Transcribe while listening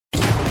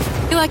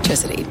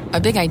Electricity, a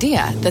big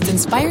idea that's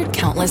inspired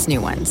countless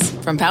new ones.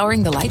 From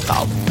powering the light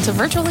bulb to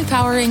virtually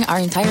powering our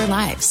entire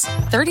lives.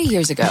 30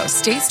 years ago,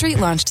 State Street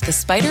launched the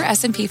Spider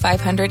S&P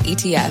 500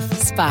 ETF,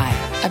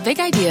 SPY. A big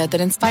idea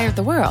that inspired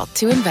the world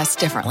to invest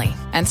differently.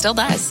 And still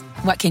does.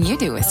 What can you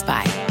do with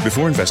SPY?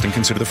 Before investing,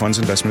 consider the fund's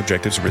investment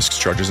objectives, risks,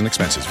 charges, and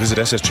expenses. Visit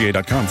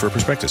ssga.com for a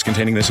prospectus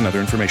containing this and other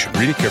information.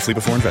 Read it carefully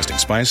before investing.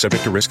 SPY is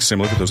subject to risks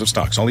similar to those of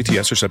stocks. All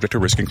ETFs are subject to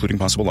risk, including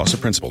possible loss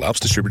of principal. Alps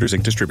Distributors,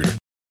 Inc. Distributor.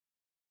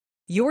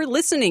 You're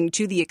listening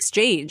to The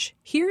Exchange.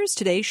 Here's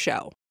today's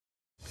show.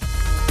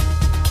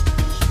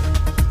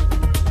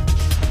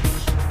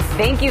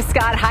 Thank you,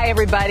 Scott. Hi,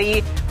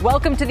 everybody.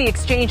 Welcome to The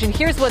Exchange, and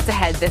here's what's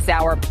ahead this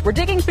hour. We're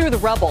digging through the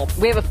rubble.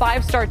 We have a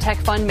five-star tech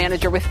fund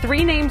manager with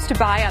 3 names to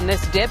buy on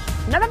this dip.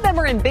 None of them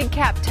are in big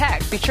cap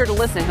tech. Be sure to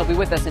listen. He'll be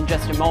with us in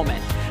just a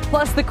moment.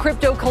 Plus, the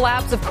crypto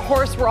collapse. Of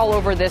course, we're all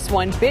over this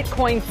one.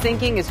 Bitcoin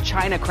sinking as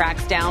China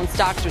cracks down.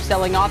 Stocks are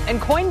selling off.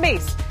 And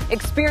Coinbase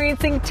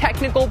experiencing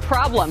technical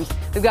problems.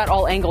 We've got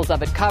all angles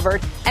of it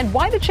covered. And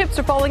why the chips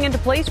are falling into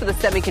place for the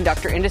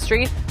semiconductor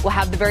industry. We'll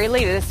have the very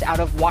latest out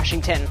of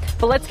Washington.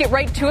 But let's get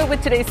right to it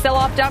with today's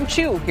sell-off. Dom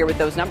Chu here with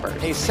those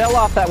numbers. A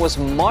sell-off that was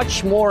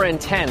much more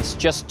intense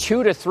just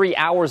 2 to 3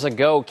 hours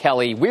ago,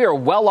 Kelly. We are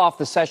well off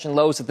the session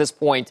lows at this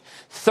point.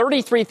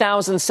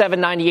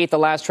 33,798, the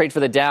last trade for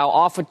the Dow,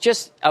 off at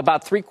just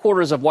about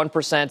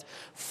 0.75%.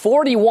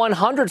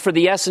 4,100 for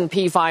the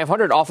S&P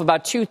 500, off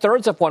about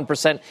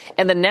 2/3%.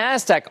 And the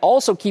NASDAQ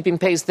also keeping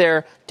pace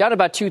there, down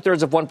about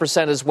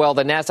 2/3% as well.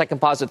 The NASDAQ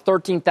composite,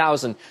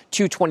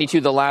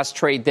 13,222, the last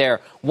trade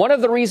there. One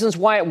of the reasons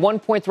why at one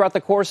point throughout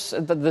the course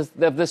of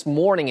this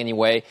morning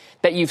anyway,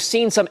 that you've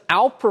seen some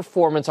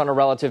outperformance on a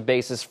relative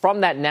basis from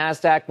that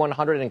NASDAQ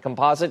 100 and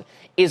composite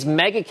is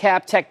mega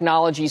cap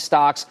technology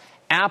stocks.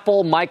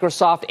 Apple,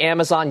 Microsoft,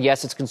 Amazon,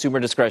 yes, it's consumer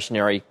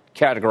discretionary,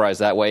 categorized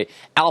that way.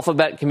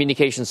 Alphabet,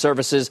 Communication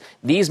Services.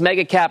 These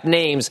mega cap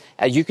names,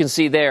 as you can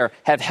see there,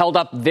 have held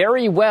up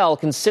very well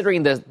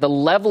considering the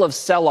level of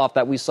sell-off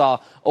that we saw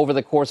over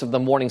the course of the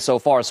morning so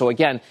far. So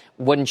again,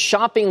 when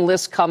shopping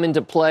lists come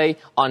into play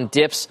on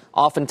dips,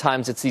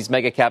 oftentimes it's these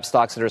mega cap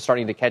stocks that are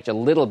starting to catch a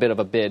little bit of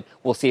a bid.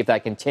 We'll see if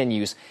that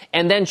continues.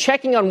 And then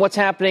checking on what's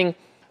happening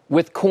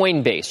with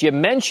Coinbase. You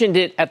mentioned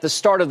it at the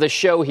start of the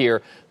show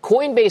here.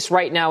 Coinbase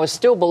right now is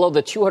still below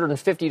the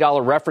 $250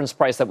 reference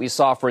price that we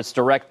saw for its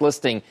direct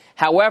listing.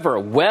 However,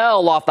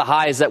 well off the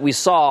highs that we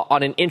saw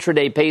on an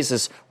intraday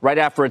basis right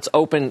after its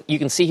open. You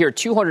can see here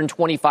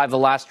 225 the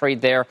last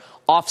trade there,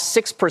 off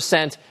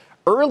 6%.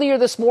 Earlier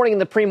this morning in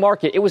the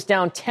pre-market, it was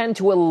down 10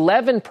 to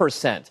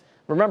 11%.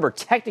 Remember,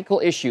 technical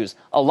issues.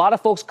 A lot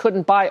of folks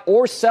couldn't buy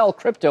or sell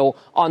crypto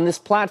on this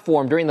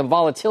platform during the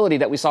volatility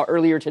that we saw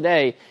earlier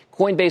today.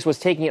 Coinbase was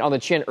taking it on the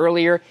chin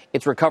earlier.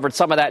 It's recovered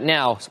some of that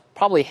now,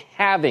 probably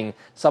halving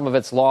some of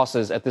its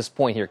losses at this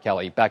point here,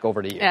 Kelly. Back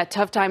over to you. Yeah,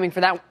 tough timing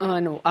for that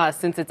one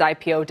since its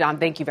IPO, Dom.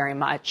 Thank you very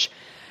much.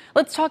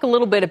 Let's talk a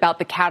little bit about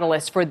the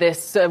catalyst for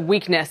this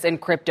weakness in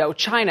crypto.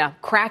 China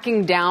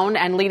cracking down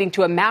and leading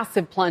to a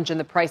massive plunge in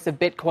the price of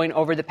Bitcoin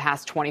over the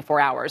past 24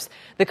 hours.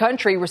 The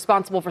country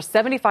responsible for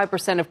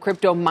 75% of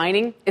crypto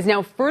mining is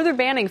now further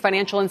banning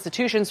financial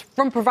institutions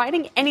from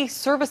providing any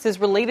services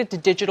related to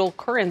digital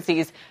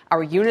currencies.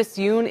 Our Eunice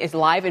Yoon is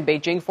live in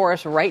Beijing for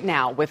us right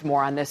now with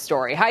more on this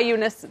story. Hi,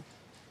 Eunice.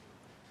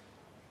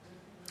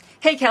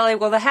 Hey, Kelly.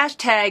 Well, the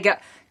hashtag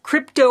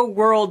Crypto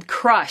World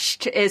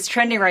Crushed is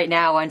trending right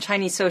now on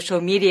Chinese social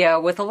media,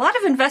 with a lot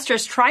of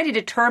investors trying to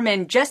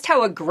determine just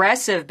how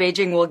aggressive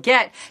Beijing will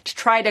get to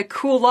try to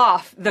cool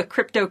off the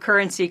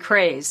cryptocurrency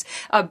craze.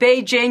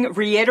 Beijing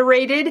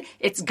reiterated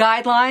its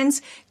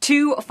guidelines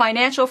to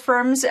financial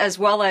firms as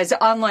well as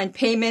online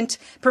payment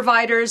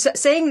providers,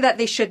 saying that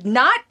they should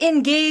not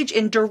engage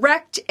in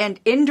direct and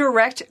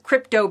indirect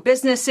crypto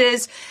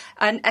businesses.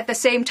 And at the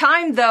same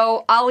time,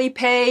 though,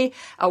 Alipay,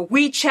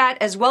 WeChat,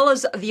 as well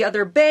as the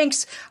other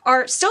banks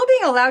are still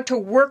being allowed to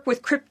work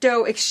with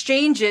crypto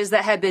exchanges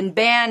that had been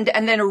banned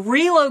and then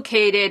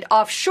relocated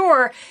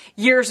offshore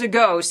years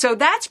ago. So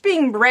that's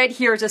being read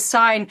here as a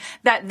sign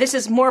that this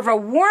is more of a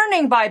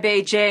warning by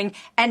Beijing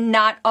and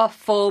not a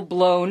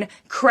full-blown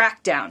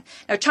crackdown.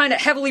 Now, China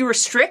heavily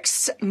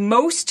restricts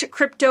most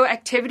crypto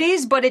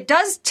activities, but it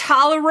does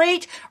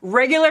tolerate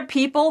regular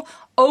people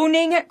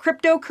owning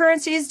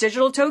cryptocurrencies,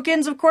 digital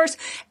tokens, of course.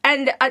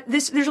 And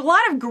there's a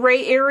lot of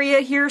gray area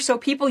here. So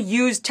people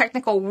use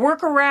technical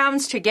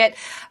workarounds to get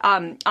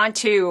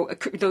onto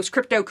those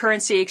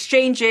cryptocurrency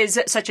exchanges,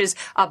 such as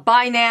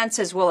Binance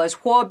as well as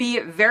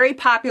Huobi, very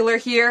popular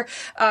here.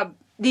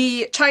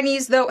 The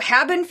Chinese, though,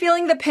 have been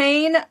feeling the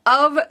pain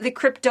of the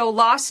crypto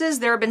losses.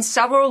 There have been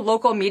several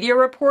local media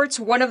reports.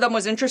 One of them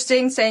was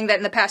interesting, saying that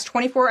in the past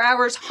 24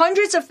 hours,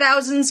 hundreds of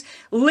thousands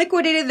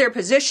liquidated their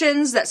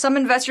positions, that some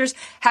investors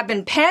have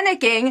been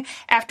panicking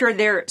after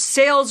their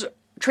sales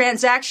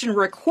transaction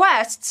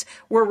requests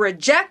were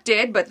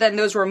rejected, but then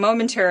those were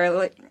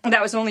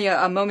that was only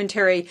a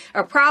momentary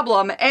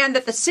problem, and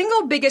that the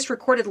single biggest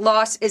recorded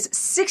loss is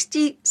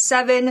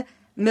 $67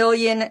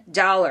 million.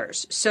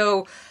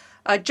 So,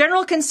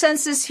 general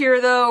consensus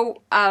here,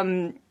 though,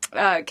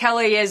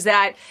 Kelly, is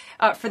that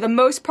for the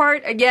most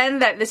part, again,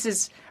 that this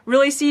is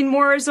really seen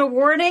more as a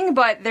warning,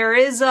 but there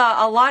is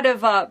a lot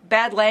of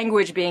bad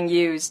language being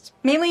used,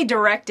 mainly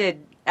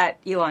directed at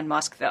Elon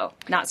Musk, though,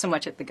 not so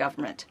much at the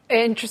government.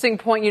 Interesting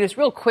point, Eunice.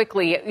 Real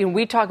quickly,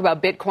 we talk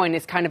about Bitcoin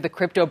as kind of the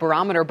crypto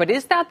barometer, but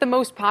is that the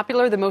most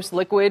popular, the most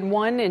liquid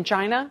one in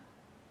China?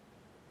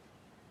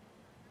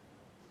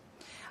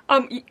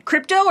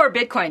 Crypto or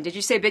Bitcoin? Did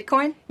you say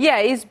Bitcoin? Yeah,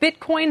 is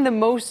Bitcoin the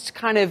most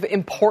kind of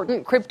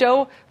important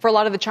crypto for a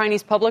lot of the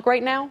Chinese public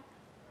right now?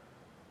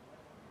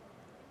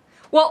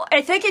 Well,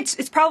 I think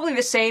it's probably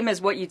the same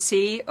as what you'd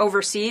see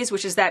overseas,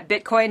 which is that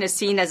Bitcoin is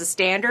seen as a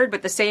standard, but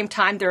at the same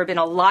time, there have been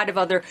a lot of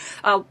other,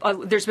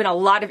 there's been a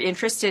lot of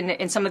interest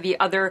in some of the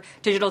other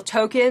digital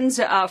tokens.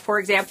 For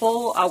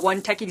example,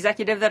 one tech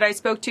executive that I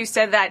spoke to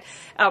said that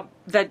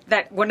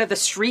that one of the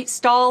street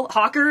stall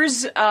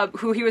hawkers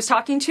who he was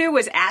talking to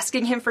was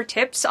asking him for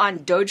tips on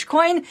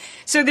Dogecoin.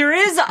 So there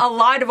is a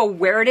lot of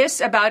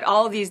awareness about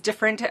all of these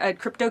different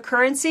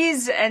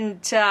cryptocurrencies, and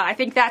I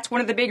think that's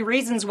one of the big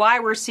reasons why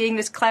we're seeing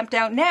this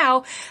clampdown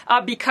now,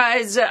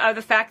 because of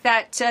the fact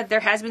that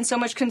there has been so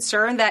much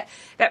concern that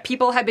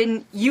people have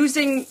been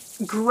using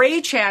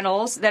gray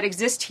channels that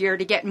exist here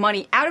to get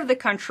money out of the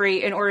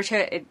country in order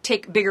to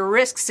take bigger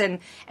risks and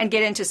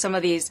get into some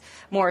of these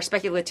more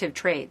speculative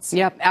trades.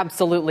 Yep,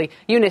 absolutely.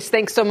 Eunice,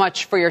 thanks so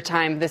much for your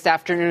time this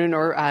afternoon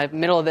or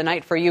middle of the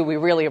night for you. We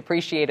really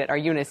appreciate it. Our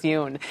Eunice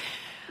Yoon.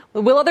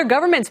 Will other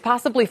governments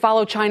possibly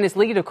follow China's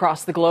lead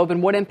across the globe,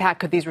 and what impact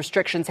could these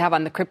restrictions have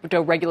on the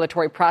crypto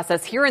regulatory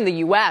process here in the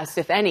U.S.,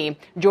 if any?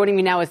 Joining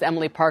me now is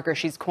Emily Parker.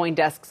 She's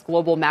CoinDesk's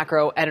global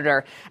macro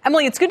editor.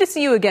 Emily, it's good to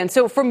see you again.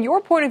 So from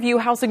your point of view,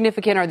 how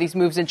significant are these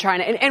moves in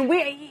China? And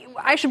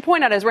I should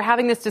point out, as we're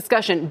having this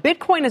discussion,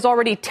 Bitcoin is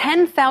already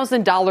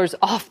 $10,000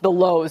 off the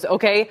lows,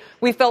 okay?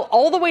 We fell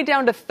all the way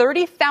down to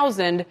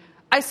 30,000.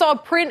 I saw a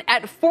print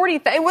at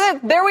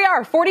 40,000. There we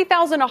are,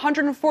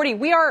 40,140.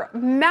 We are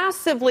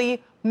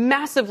massively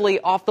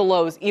off the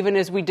lows, even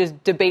as we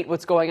just debate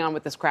what's going on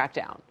with this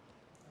crackdown.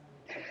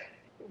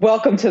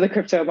 Welcome to the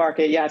crypto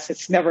market. Yes,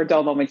 it's never a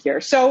dull moment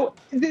here. So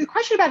the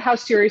question about how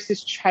serious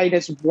is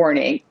China's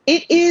warning,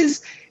 it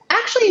is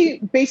actually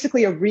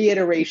basically a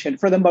reiteration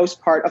for the most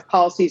part of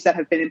policies that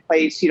have been in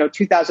place,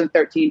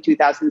 2013,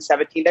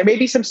 2017. There may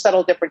be some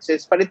subtle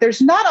differences, but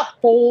there's not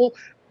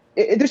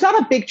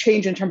a big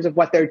change in terms of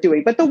what they're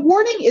doing. But the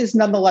warning is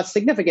nonetheless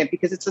significant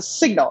because it's a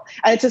signal.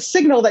 And it's a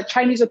signal that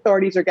Chinese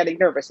authorities are getting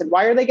nervous. And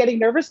why are they getting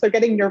nervous? They're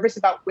getting nervous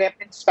about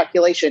rampant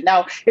speculation.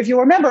 Now, if you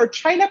remember,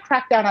 China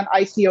cracked down on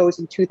ICOs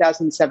in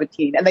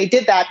 2017. And they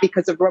did that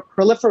because of a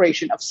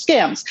proliferation of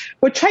scams.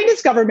 What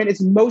China's government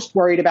is most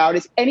worried about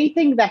is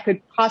anything that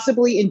could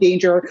possibly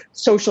endanger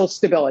social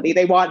stability.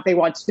 They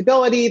want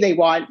stability. They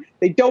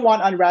don't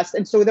want unrest.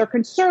 And so their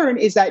concern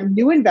is that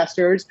new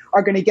investors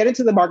are going to get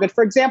into the market.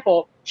 For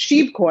example,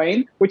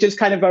 Sheepcoin, which is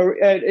kind of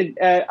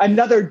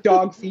another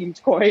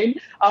dog-themed coin,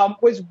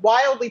 was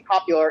wildly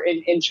popular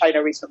in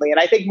China recently. And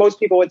I think most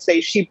people would say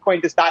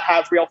Sheepcoin does not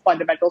have real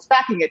fundamentals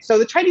backing it. So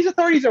the Chinese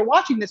authorities are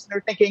watching this and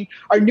they're thinking,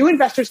 are new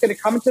investors going to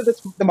come into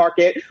the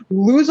market,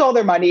 lose all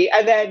their money,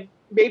 and then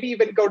maybe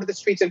even go to the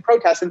streets and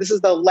protest? And this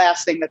is the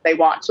last thing that they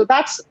want. So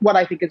that's what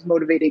I think is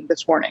motivating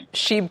this warning.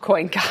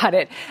 Sheepcoin, got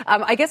it.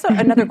 I guess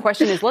another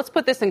question is, let's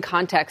put this in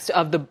context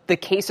of the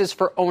cases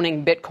for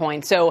owning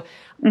Bitcoin. So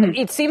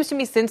it seems to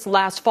me since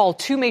last fall,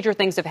 two major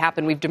things have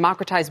happened. We've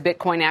democratized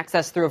Bitcoin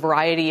access through a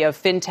variety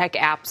of fintech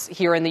apps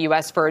here in the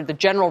U.S. for the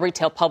general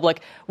retail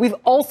public. We've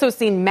also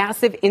seen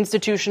massive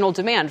institutional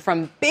demand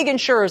from big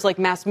insurers like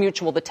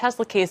MassMutual. The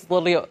Tesla case is a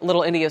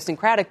little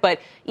idiosyncratic, but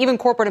even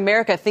corporate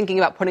America thinking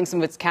about putting some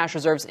of its cash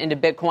reserves into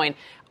Bitcoin.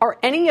 Are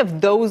any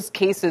of those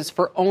cases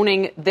for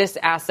owning this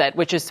asset,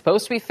 which is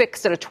supposed to be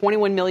fixed at a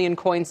 21 million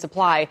coin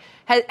supply,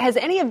 has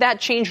any of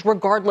that changed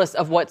regardless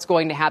of what's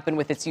going to happen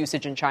with its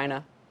usage in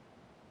China?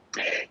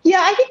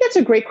 Yeah, I think that's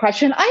a great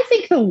question. I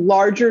think the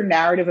larger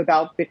narrative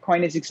about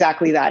Bitcoin is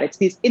exactly that. It's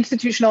this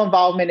institutional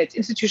involvement. It's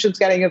institutions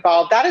getting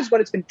involved. That is what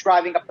has been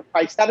driving up the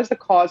price. That is the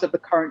cause of the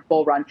current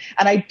bull run.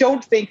 And I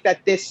don't think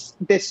that this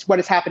what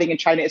is happening in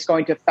China is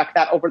going to affect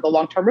that over the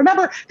long term.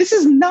 Remember, this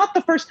is not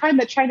the first time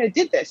that China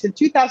did this. In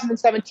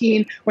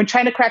 2017, when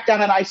China cracked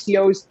down on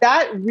ICOs,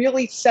 that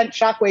really sent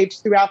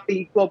shockwaves throughout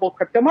the global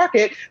crypto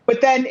market.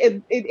 But then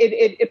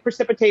it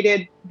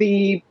precipitated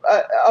the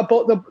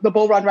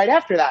bull run right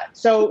after that.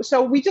 So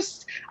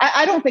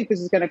I don't think this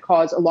is going to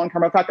cause a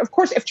long-term effect. Of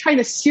course, if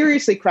China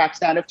seriously cracks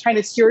down, if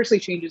China seriously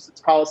changes its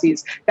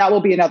policies, that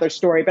will be another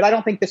story. But I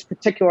don't think this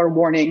particular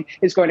warning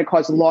is going to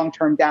cause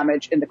long-term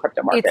damage in the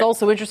crypto market. It's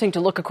also interesting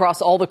to look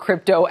across all the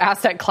crypto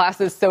asset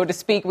classes, so to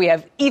speak. We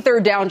have Ether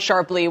down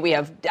sharply. We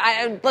have,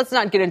 let's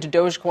not get into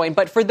Dogecoin,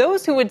 but for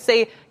those who would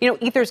say,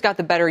 Ether's got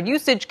the better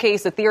usage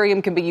case,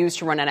 Ethereum can be used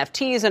to run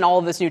NFTs and all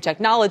of this new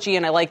technology,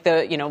 and I like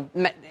the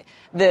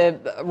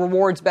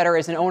rewards better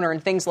as an owner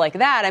and things like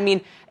that. I mean,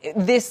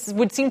 this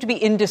would seem to be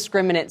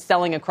indiscriminate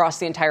selling across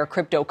the entire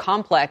crypto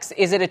complex.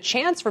 Is it a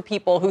chance for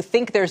people who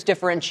think there's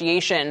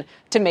differentiation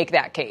to make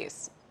that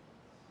case?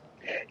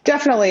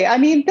 Definitely. I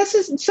mean, this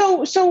is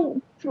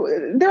so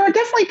there are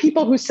definitely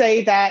people who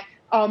say that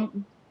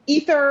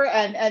Ether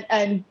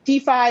and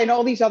DeFi and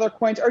all these other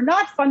coins are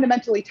not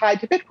fundamentally tied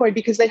to Bitcoin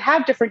because they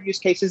have different use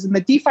cases, and the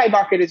DeFi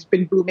market has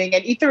been booming,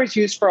 and Ether is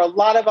used for a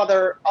lot of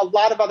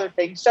other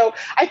things. So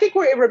I think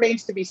it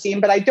remains to be seen,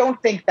 but I don't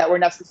think that we're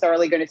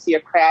necessarily going to see a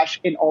crash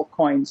in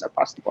altcoins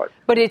across the board.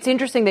 But it's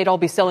interesting they'd all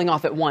be selling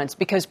off at once,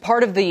 because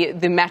part of the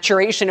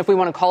maturation, if we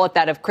want to call it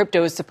that, of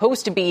crypto is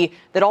supposed to be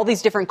that all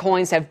these different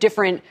coins have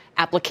different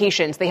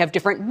applications. They have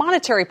different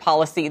monetary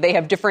policy. They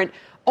have different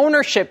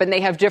ownership, and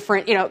they have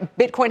different,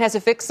 Bitcoin has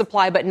a fixed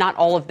supply, but not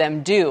all of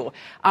them do.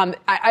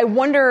 I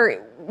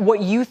wonder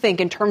what you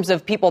think in terms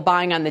of people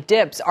buying on the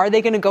dips. Are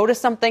they going to go to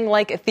something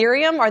like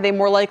Ethereum? Are they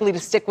more likely to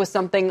stick with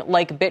something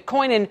like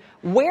Bitcoin? And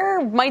where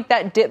might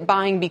that dip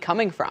buying be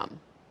coming from?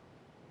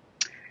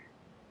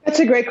 That's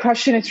a great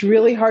question. It's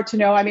really hard to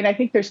know. I mean, I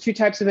think there's two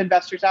types of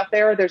investors out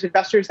there. There's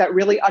investors that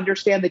really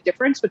understand the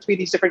difference between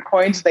these different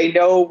coins. They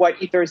know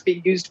what Ether is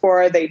being used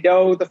for. They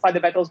know the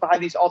fundamentals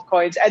behind these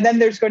altcoins. And then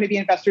there's going to be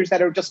investors that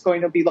are just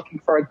going to be looking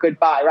for a good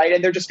buy, right?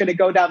 And they're just going to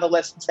go down the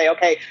list and say,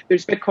 okay,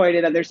 there's Bitcoin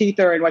and then there's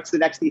Ether, and what's the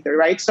next Ether,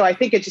 right? So I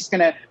think it's just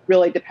going to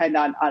really depend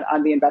on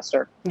the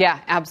investor. Yeah,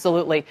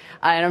 absolutely.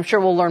 And I'm sure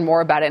we'll learn more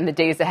about it in the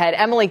days ahead.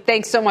 Emily,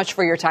 thanks so much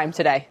for your time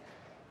today.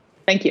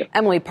 Thank you.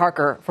 Emily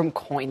Parker from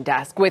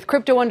CoinDesk. With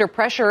crypto under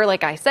pressure,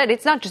 like I said,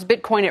 it's not just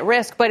Bitcoin at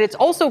risk, but it's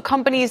also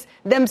companies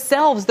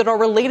themselves that are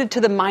related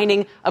to the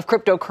mining of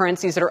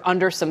cryptocurrencies that are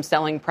under some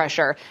selling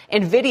pressure.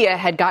 NVIDIA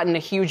had gotten a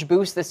huge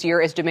boost this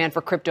year as demand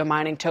for crypto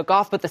mining took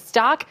off, but the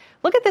stock,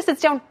 look at this,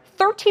 it's down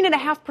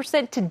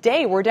 13.5%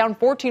 today. We're down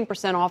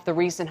 14% off the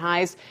recent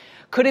highs.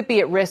 Could it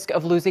be at risk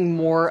of losing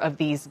more of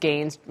these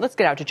gains? Let's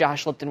get out to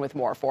Josh Lipton with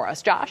more for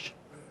us. Josh?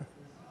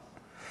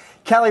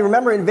 Kelly,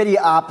 remember NVIDIA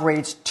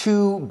operates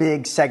two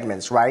big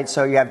segments, right?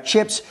 So you have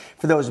chips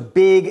for those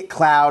big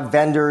cloud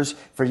vendors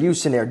for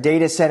use in their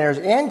data centers,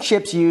 and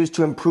chips used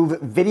to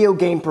improve video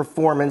game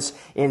performance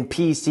in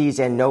PCs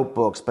and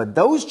notebooks. But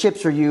those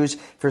chips are used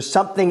for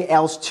something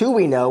else too,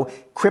 we know,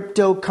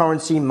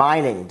 cryptocurrency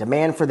mining.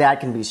 Demand for that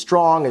can be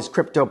strong as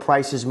crypto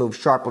prices move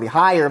sharply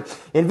higher.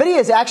 NVIDIA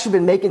has actually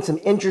been making some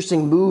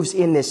interesting moves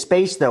in this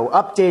space, though,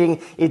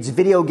 updating its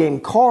video game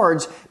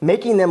cards,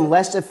 making them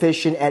less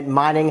efficient at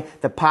mining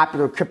the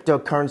popular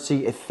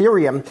cryptocurrency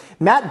Ethereum.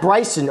 Matt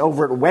Bryson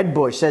over at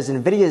Wedbush says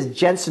NVIDIA's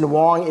Jensen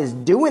Huang is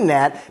doing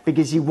that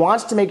because he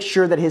wants to make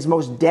sure that his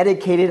most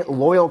dedicated,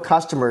 loyal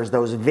customers,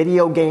 those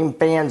video game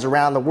fans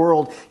around the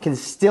world, can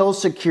still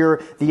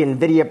secure the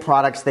NVIDIA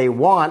products they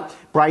want.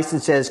 Bryson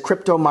says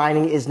crypto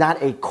mining is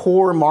not a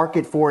core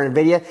market for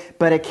NVIDIA,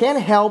 but it can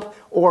help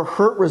or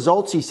hurt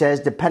results, he says,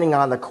 depending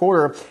on the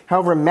quarter.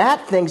 However,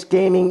 Matt thinks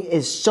gaming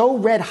is so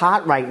red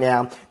hot right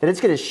now that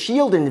it's going to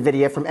shield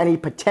NVIDIA from any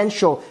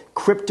potential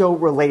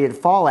crypto-related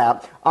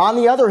fallout. On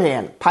the other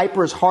hand,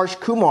 Piper's Harsh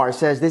Kumar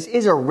says this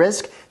is a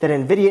risk that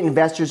NVIDIA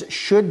investors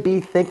should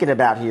be thinking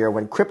about here.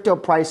 When crypto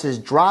prices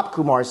drop,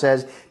 Kumar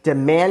says,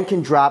 demand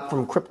can drop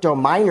from crypto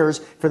miners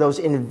for those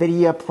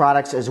NVIDIA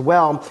products as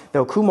well.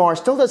 Though Kumar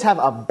still does have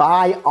a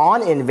buy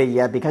on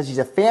NVIDIA because he's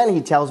a fan,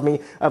 he tells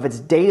me, of its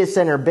data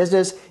center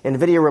business.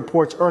 NVIDIA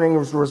reports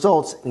earnings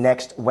results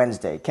next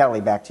Wednesday. Kelly,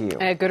 back to you.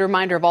 A good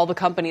reminder of all the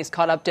companies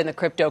caught up in the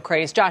crypto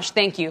craze. Josh,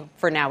 thank you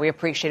for now. We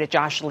appreciate it.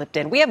 Josh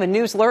Lipton. We have a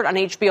news alert on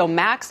HBO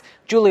Max.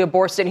 Julia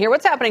Borston here.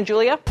 What's happening,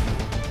 Julia?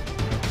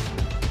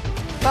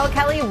 Well,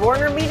 Kelly,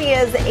 Warner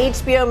Media's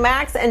HBO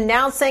Max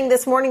announcing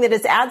this morning that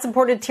its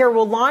ad-supported tier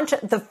will launch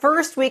the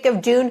first week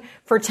of June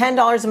for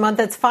 $10 a month.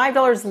 That's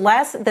 $5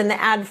 less than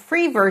the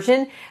ad-free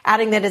version,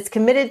 adding that it's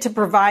committed to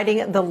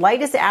providing the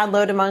lightest ad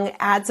load among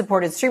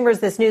ad-supported streamers.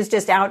 This news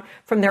just out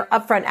from their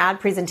upfront ad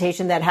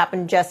presentation that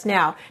happened just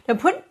now. Now,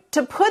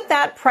 to put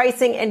that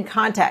pricing in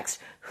context,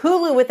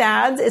 Hulu with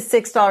ads is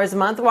 $6 a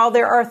month, while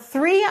there are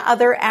three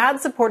other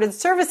ad-supported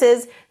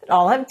services that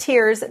all have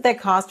tiers that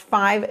cost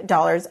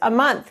 $5 a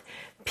month.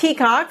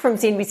 Peacock from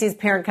CNBC's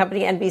parent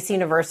company, NBC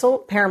Universal,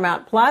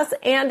 Paramount Plus,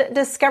 and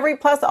Discovery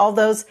Plus, all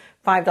those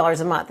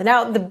 $5 a month.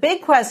 Now, the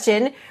big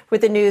question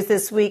with the news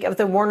this week of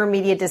the Warner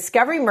Media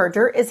Discovery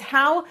merger is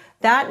how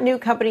that new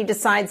company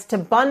decides to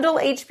bundle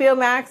HBO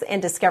Max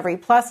and Discovery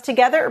Plus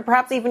together, or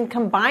perhaps even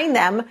combine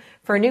them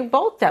for a new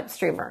bulked-up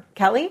streamer.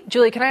 Kelly?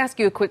 Julie, can I ask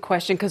you a quick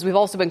question? Because we've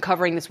also been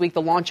covering this week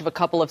the launch of a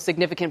couple of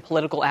significant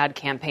political ad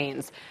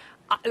campaigns.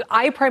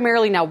 I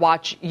primarily now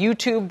watch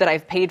YouTube that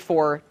I've paid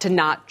for to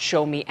not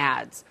show me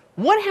ads.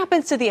 What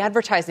happens to the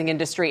advertising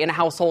industry in a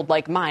household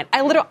like mine?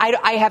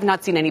 I have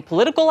not seen any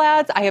political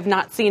ads. I have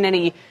not seen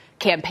any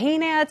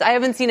campaign ads. I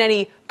haven't seen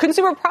any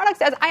consumer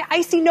products ads.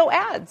 I see no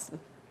ads.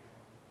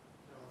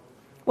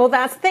 Well,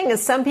 that's the thing,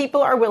 is some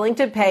people are willing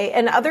to pay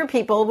and other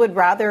people would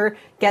rather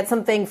get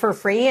something for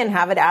free and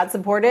have it ad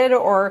supported,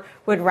 or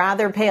would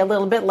rather pay a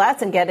little bit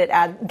less and get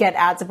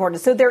ad supported.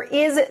 So there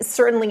is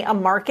certainly a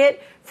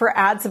market for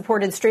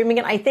ad-supported streaming.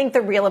 And I think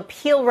the real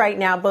appeal right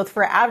now, both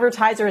for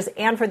advertisers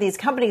and for these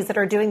companies that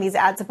are doing these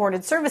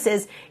ad-supported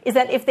services, is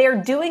that if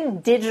they're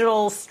doing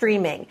digital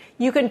streaming,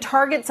 you can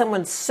target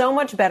someone so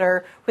much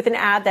better with an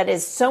ad that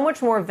is so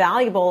much more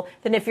valuable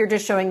than if you're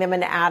just showing them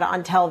an ad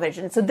on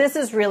television. So this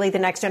is really the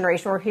next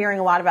generation. We're hearing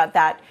a lot about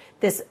that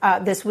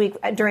this week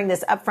during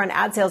this upfront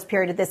ad sales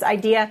period, this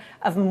idea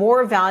of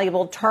more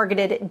valuable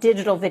targeted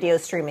digital video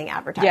streaming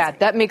advertising. Yeah,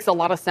 that makes a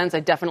lot of sense. I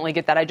definitely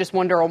get that. I just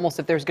wonder almost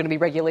if there's going to be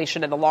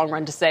regulation in the long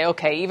run to say,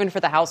 okay, even for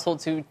the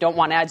households who don't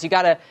want ads,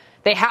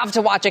 they have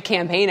to watch a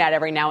campaign ad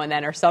every now and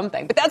then or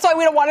something. But that's why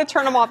we don't want to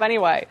turn them off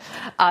anyway.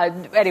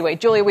 Anyway,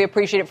 Julia, we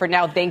appreciate it for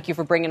now. Thank you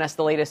for bringing us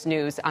the latest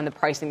news on the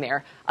pricing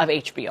there of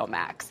HBO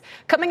Max.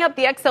 Coming up,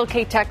 the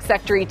XLK Tech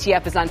Sector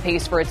ETF is on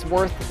pace for its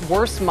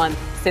worst month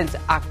since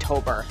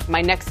October.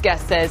 My next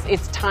guest says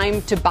it's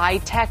time to buy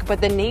tech, but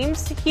the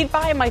names he'd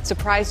buy might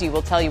surprise you.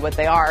 We'll tell you what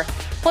they are.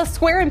 Plus,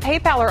 Square and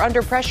PayPal are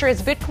under pressure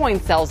as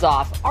Bitcoin sells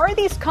off. Are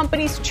these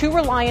companies too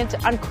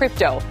reliant on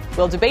crypto?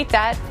 We'll debate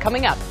that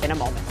coming up in a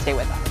moment. Stay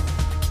with us.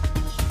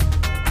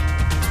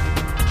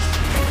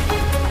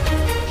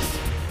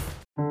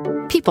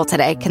 People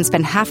today can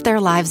spend half their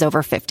lives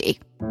over 50.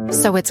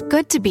 So it's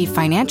good to be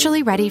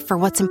financially ready for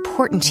what's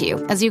important to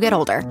you as you get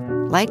older,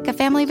 like a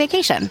family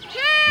vacation.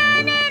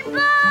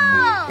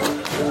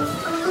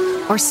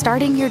 Or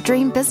starting your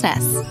dream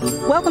business.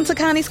 Welcome to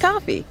Connie's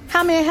Coffee.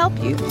 How may I help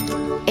you?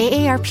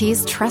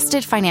 AARP's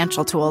trusted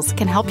financial tools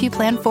can help you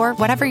plan for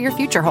whatever your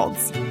future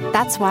holds.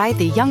 That's why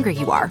the younger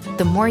you are,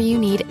 the more you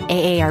need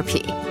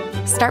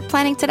AARP. Start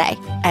planning today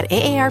at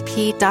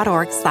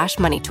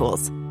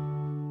aarp.org/moneytools.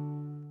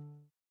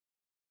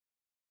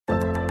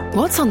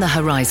 What's on the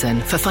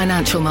horizon for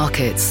financial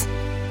markets?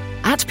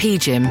 At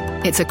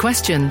PGIM, it's a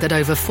question that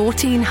over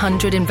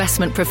 1,400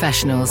 investment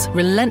professionals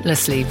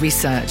relentlessly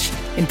research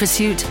in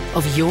pursuit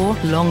of your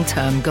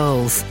long-term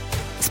goals.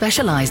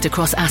 Specialized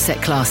across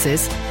asset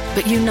classes,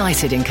 but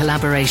united in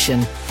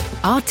collaboration,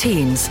 our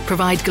teams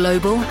provide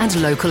global and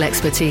local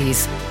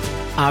expertise.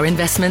 Our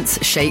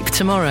investments shape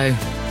tomorrow,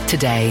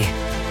 today.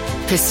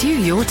 Pursue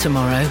your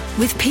tomorrow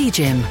with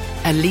PGIM,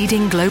 a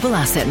leading global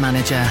asset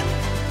manager.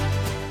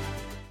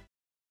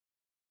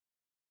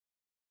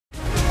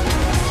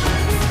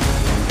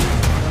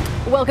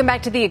 Welcome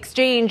back to the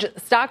exchange.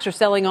 Stocks are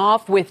selling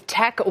off with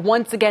tech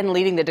once again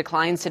leading the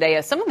declines today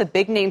as some of the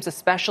big names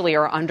especially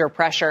are under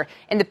pressure.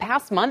 In the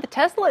past month,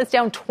 Tesla is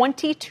down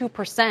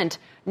 22%.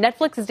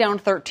 Netflix is down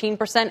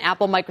 13%.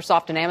 Apple,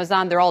 Microsoft, and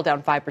Amazon, they're all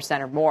down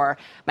 5% or more.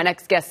 My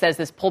next guest says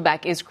this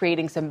pullback is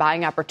creating some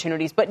buying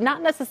opportunities, but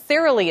not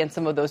necessarily in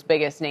some of those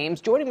biggest names.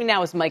 Joining me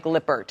now is Mike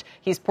Lippert.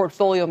 He's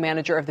portfolio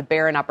manager of the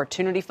Barron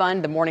Opportunity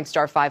Fund. The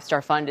Morningstar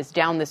 5-Star Fund is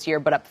down this year,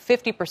 but up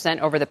 50%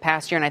 over the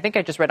past year. And I think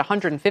I just read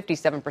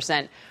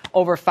 157%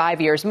 over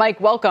 5 years.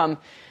 Mike, welcome.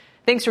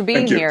 Thanks for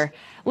being here.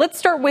 Let's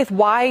start with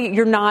why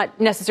you're not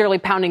necessarily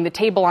pounding the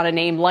table on a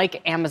name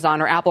like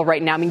Amazon or Apple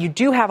right now. I mean, you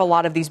do have a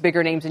lot of these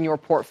bigger names in your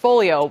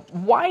portfolio.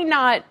 Why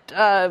not?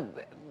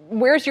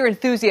 Where's your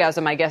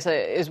enthusiasm, I guess,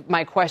 is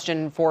my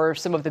question for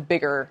some of the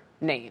bigger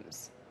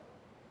names.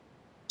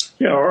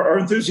 Yeah, our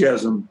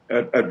enthusiasm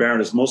at Barron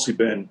has mostly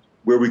been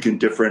where we can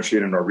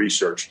differentiate in our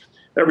research.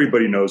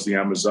 Everybody knows the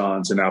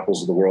Amazons and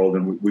Apples of the world,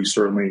 and we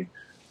certainly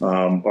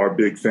are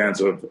big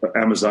fans of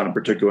Amazon in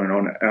particular and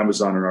own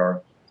Amazon in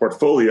our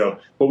portfolio,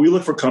 but we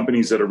look for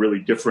companies that are really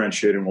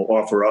differentiated and will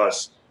offer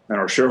us and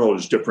our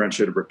shareholders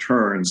differentiated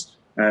returns.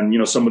 And,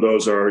 some of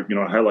those are,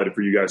 highlighted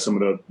for you guys, some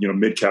of the,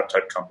 mid-cap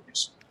type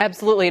companies.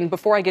 Absolutely. And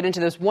before I get into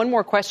this, one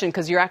more question,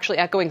 because you're actually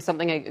echoing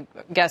something I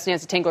guess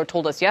Nancy Tengler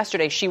told us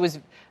yesterday. She was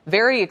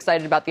very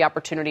excited about the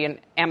opportunity in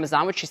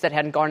Amazon, which she said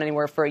hadn't gone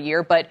anywhere for a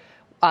year, but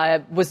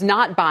was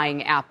not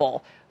buying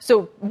Apple.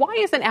 So why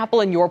isn't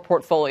Apple in your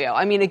portfolio?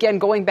 I mean, again,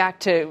 going back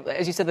to,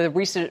 as you said, the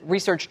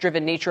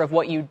research-driven nature of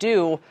what you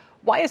do,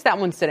 why is that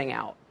one sitting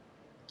out?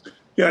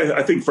 Yeah,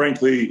 I think,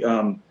 frankly,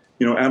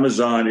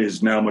 Amazon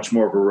is now much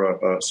more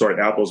of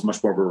Apple is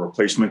much more of a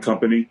replacement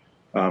company,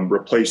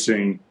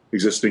 replacing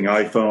existing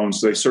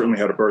iPhones. They certainly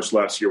had a burst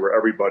last year where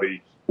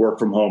everybody worked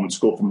from home and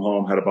school from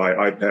home, had to buy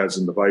iPads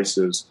and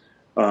devices.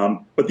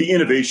 But the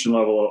innovation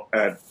level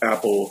at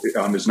Apple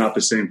is not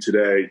the same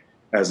today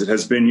as it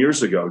has been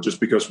years ago, just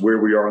because where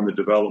we are in the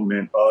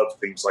development of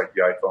things like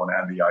the iPhone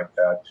and the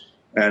iPad.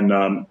 And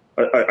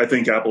I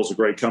think Apple's a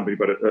great company,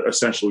 but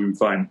essentially we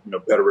find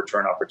better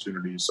return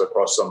opportunities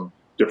across some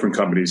different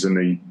companies in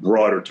the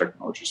broader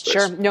technology space.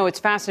 Sure. No, it's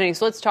fascinating.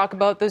 So let's talk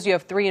about those. You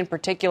have three in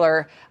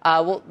particular,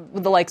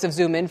 the likes of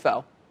Zoom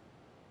Info.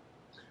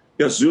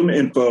 Yeah, Zoom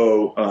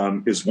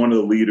Info is one of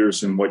the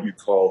leaders in what you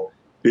call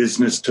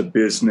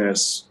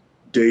business-to-business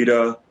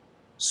data,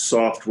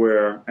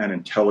 software, and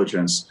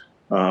intelligence.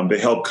 They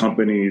help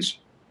companies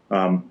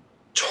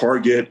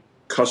target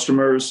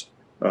customers,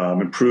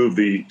 improve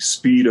the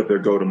speed of their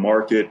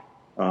go-to-market,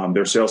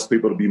 their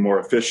salespeople to be more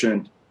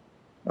efficient.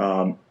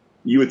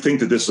 You would think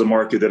that this is a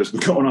market that has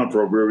been going on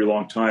for a very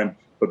long time,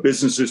 but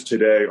businesses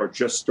today are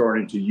just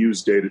starting to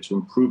use data to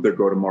improve their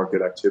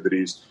go-to-market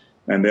activities,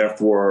 and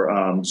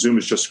therefore Zoom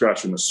is just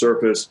scratching the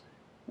surface.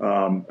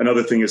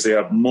 Another thing is they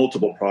have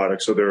multiple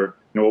products. So they're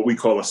what we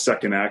call a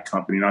second act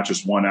company, not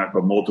just one act,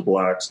 but multiple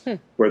acts,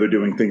 where they're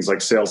doing things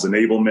like sales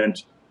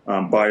enablement,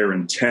 buyer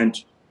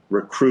intent,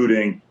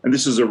 recruiting. And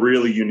this is a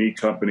really unique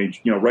company,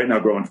 right now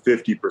growing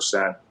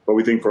 50%, but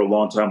we think for a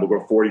long time we'll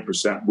grow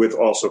 40% with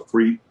also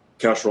free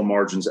cash flow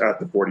margins at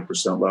the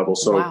 40% level.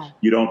 So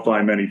you don't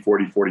find many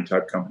 40-40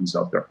 type companies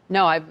out there.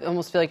 No, I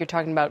almost feel like you're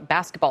talking about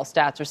basketball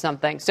stats or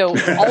something. So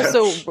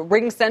also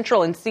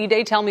RingCentral and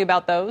C-Day, tell me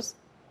about those.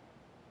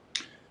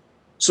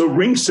 So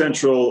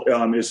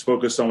RingCentral is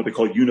focused on what they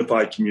call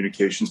unified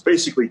communications,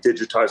 basically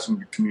digitizing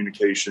your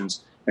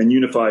communications, and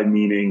unified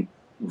meaning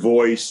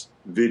voice,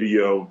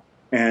 video,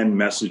 and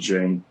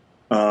messaging.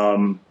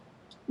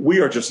 We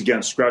are just,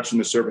 again, scratching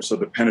the surface of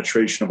the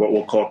penetration of what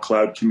we'll call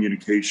cloud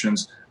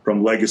communications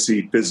from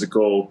legacy,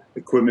 physical,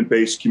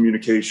 equipment-based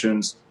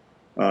communications.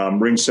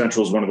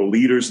 RingCentral is one of the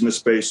leaders in this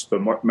space, the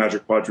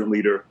Magic Quadrant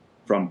leader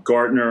from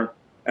Gartner.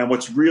 And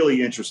what's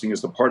really interesting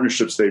is the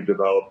partnerships they've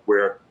developed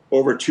where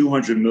over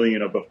 200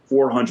 million of the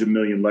 400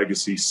 million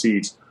legacy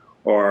seats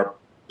are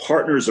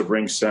partners of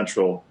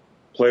RingCentral,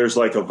 players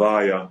like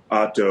Avaya,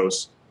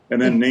 Atos,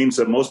 and then names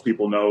that most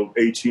people know,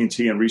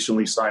 AT&T and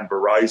recently signed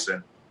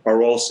Verizon,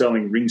 are all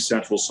selling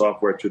RingCentral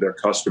software to their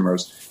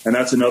customers. And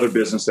that's another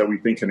business that we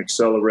think can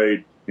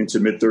accelerate into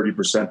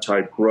mid-30%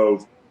 type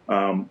growth,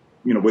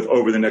 with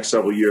over the next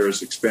several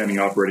years expanding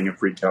operating and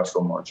free cash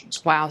flow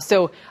margins. Wow.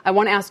 So I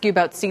want to ask you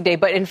about C-Day,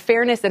 but in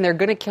fairness, and they're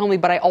going to kill me,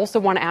 but I also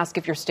want to ask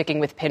if you're sticking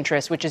with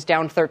Pinterest, which is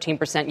down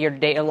 13% year to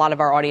date. A lot of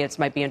our audience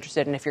might be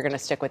interested in if you're going to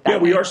stick with that. Yeah,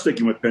 we are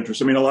sticking with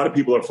Pinterest. I mean, a lot of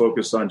people are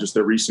focused on just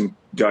their recent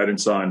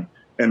guidance on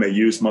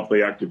MAUs,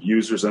 monthly active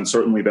users, and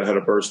certainly that had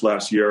a burst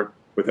last year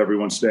with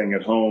everyone staying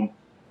at home.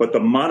 But the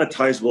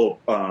monetizable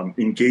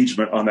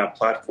engagement on that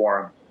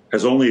platform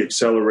has only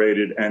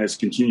accelerated and has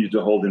continued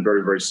to hold in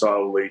very, very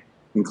solidly,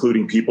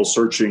 including people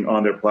searching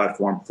on their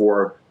platform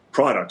for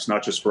products,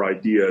 not just for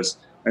ideas.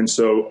 And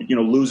so,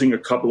 losing a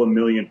couple of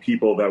million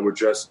people that were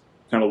just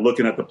kind of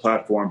looking at the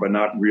platform but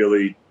not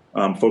really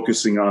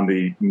focusing on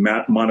the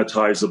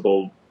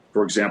monetizable,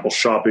 for example,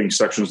 shopping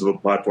sections of the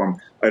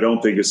platform, I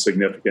don't think is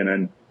significant.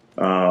 And,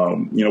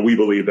 we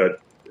believe that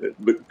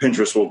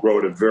Pinterest will grow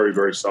at a very,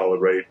 very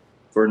solid rate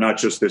for not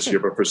just this year,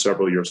 but for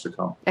several years to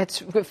come. It's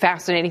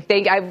fascinating.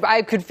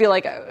 I could feel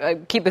like I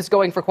keep this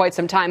going for quite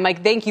some time.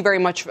 Mike, thank you very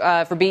much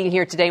for being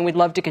here today, and we'd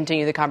love to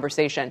continue the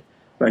conversation.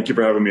 Thank you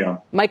for having me on.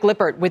 Mike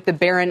Lippert with the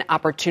Barron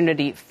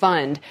Opportunity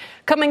Fund.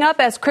 Coming up,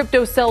 as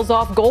crypto sells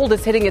off, gold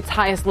is hitting its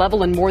highest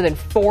level in more than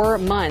 4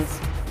 months.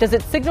 Does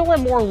it signal a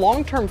more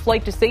long-term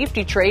flight to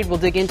safety trade? We'll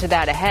dig into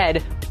that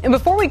ahead. And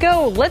before we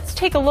go, let's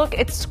take a look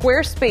at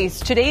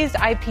Squarespace. Today's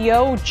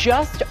IPO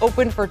just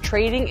opened for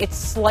trading. It's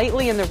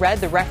slightly in the red.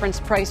 The reference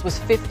price was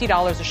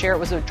 $50 a share. It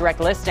was a direct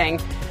listing.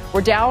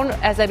 We're down,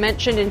 as I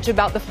mentioned, into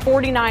about the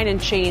 49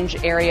 and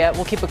change area.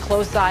 We'll keep a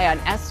close eye on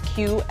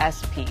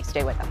SQSP.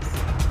 Stay with us.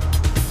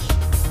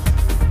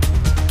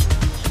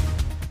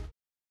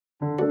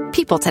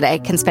 People today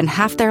can spend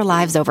half their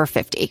lives over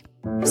 50.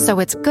 So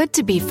it's good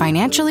to be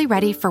financially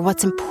ready for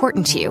what's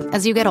important to you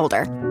as you get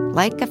older,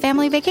 like a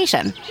family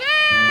vacation.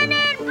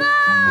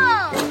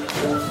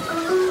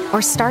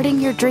 Or starting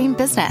your dream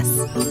business.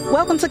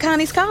 Welcome to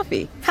Connie's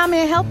Coffee. How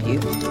may I help you?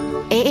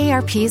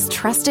 AARP's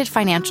trusted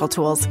financial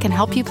tools can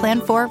help you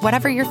plan for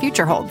whatever your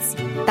future holds.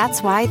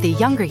 That's why the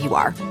younger you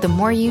are, the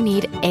more you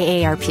need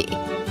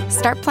AARP.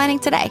 Start planning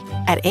today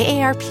at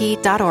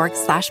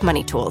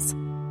aarp.org/moneytools.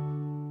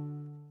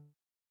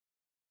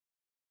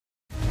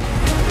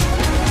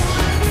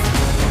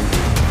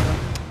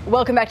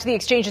 Welcome back to the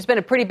Exchange. It's been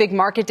a pretty big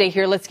market day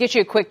here. Let's get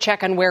you a quick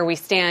check on where we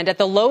stand. At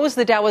the lows,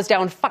 the Dow was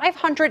down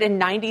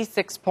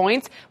 596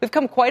 points. We've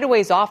come quite a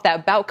ways off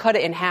that, about cut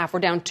it in half. We're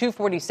down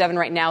 247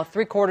 right now,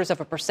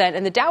 0.75%.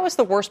 And the Dow is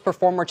the worst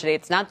performer today.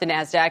 It's not the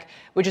NASDAQ,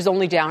 which is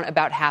only down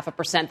about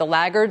 0.5%. The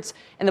laggards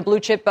in the blue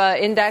chip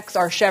index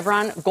are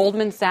Chevron,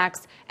 Goldman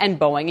Sachs, and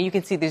Boeing. And you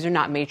can see these are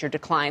not major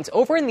declines.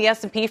 Over in the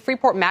S&P,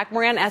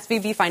 Freeport-McMoran,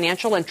 SVB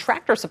Financial, and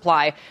Tractor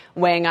Supply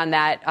weighing on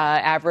that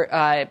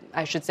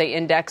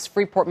index.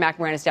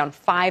 Freeport-McMoran is down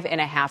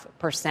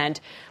 5.5%.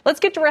 Let's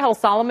get to Rahel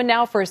Solomon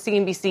now for a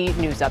CNBC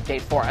News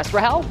update for us.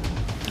 Rahel?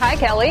 Hi,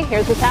 Kelly.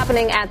 Here's what's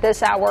happening at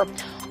this hour.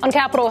 On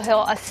Capitol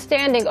Hill, a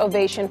standing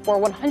ovation for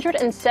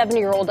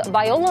 107-year-old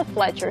Viola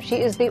Fletcher. She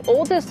is the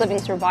oldest living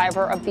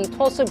survivor of the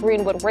Tulsa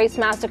Greenwood race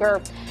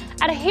massacre.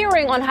 At a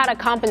hearing on how to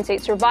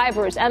compensate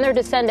survivors and their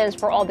descendants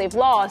for all they've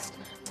lost,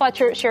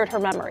 Fletcher shared her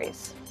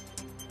memories.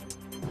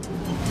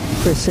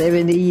 For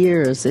 70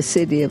 years, the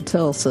city of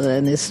Tulsa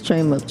and its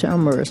stream of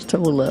charmers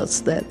told us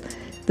that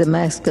the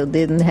massacre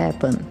didn't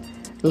happen,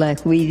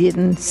 like we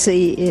didn't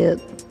see it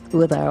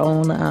with our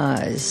own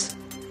eyes.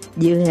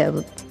 You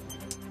have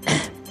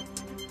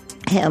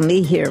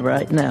me here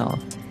right now.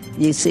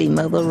 You see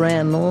Mother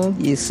Randall,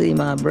 you see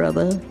my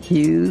brother,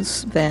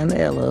 Hughes Van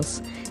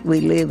Ellis. We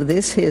live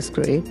this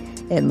history,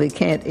 and we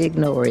can't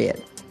ignore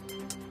it.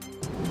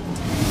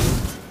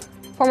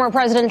 Former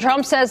President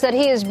Trump says that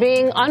he is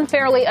being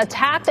unfairly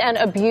attacked and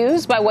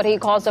abused by what he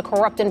calls a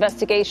corrupt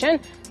investigation.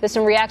 This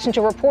in reaction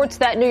to reports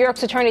that New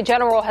York's Attorney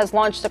General has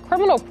launched a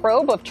criminal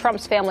probe of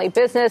Trump's family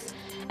business.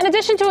 In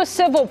addition to a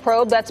civil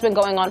probe that's been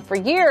going on for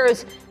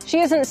years, she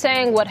isn't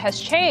saying what has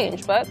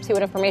changed, but see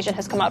what information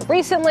has come out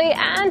recently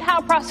and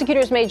how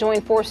prosecutors may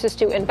join forces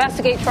to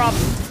investigate Trump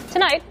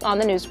tonight on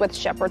the News with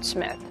Shepard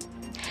Smith.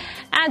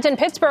 And in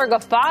Pittsburgh, a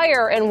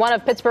fire in one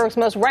of Pittsburgh's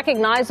most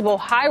recognizable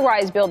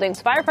high-rise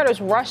buildings. Firefighters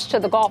rushed to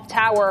the Gulf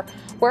Tower,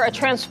 where a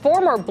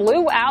transformer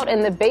blew out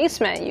in the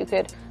basement. You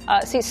could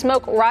see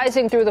smoke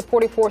rising through the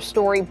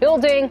 44-story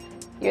building.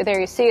 There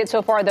you see it.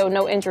 So far, though,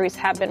 no injuries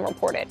have been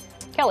reported.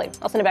 Kelly,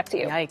 I'll send it back to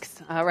you.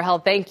 Yikes. Rahel,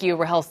 thank you.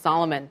 Rahel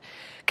Solomon.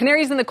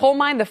 Canaries in the coal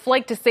mine, the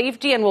flight to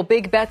safety, and will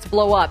big bets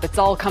blow up? It's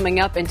all coming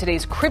up in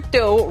today's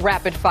Crypto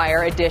Rapid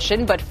Fire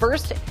edition. But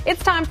first,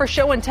 it's time for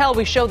Show and Tell.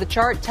 We show the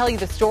chart, tell you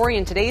the story,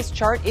 and today's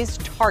chart is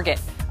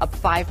Target, up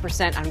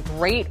 5% on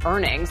great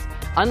earnings.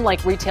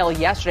 Unlike retail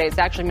yesterday, it's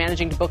actually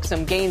managing to book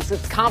some gains.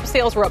 Its comp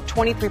sales were up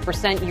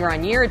 23% year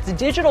on year. Its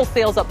digital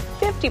sales up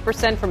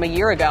 50% from a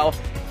year ago.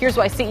 Here's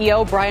why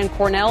CEO Brian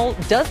Cornell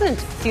doesn't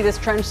see this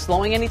trend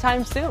slowing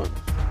anytime soon.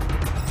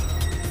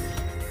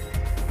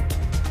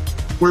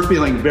 We're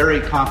feeling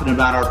very confident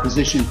about our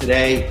position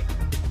today.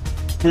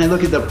 And I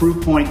look at the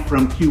proof point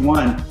from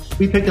Q1,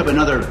 we picked up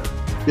another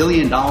 $1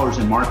 billion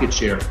in market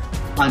share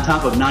on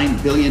top of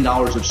 $9 billion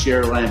of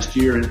share last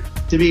year. And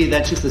to me,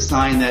 that's just a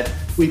sign that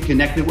we've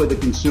connected with the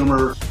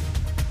consumer.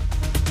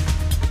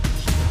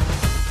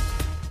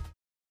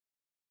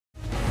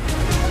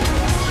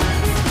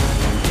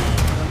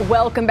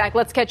 Welcome back.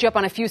 Let's catch you up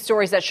on a few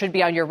stories that should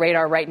be on your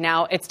radar right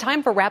now. It's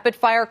time for Rapid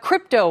Fire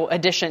Crypto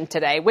Edition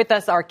today. With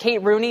us are Kate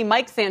Rooney,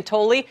 Mike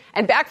Santoli,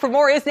 and back for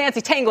more is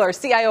Nancy Tangler,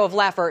 CIO of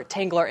Laffer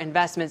Tangler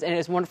Investments, and it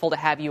is wonderful to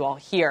have you all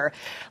here.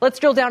 Let's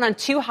drill down on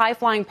two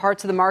high-flying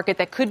parts of the market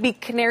that could be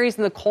canaries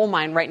in the coal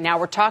mine right now.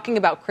 We're talking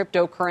about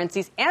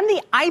cryptocurrencies and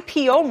the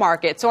IPO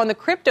market. So on the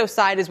crypto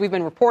side, as we've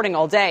been reporting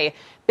all day,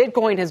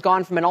 Bitcoin has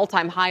gone from an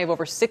all-time high of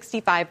over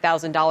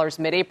 $65,000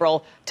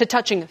 mid-April to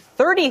touching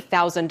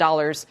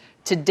 $30,000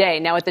 today.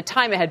 Now, at the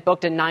time, it had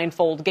booked a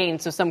ninefold gain,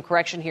 so some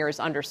correction here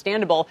is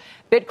understandable.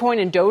 Bitcoin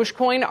and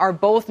Dogecoin are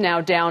both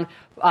now down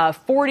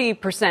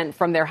 40%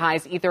 from their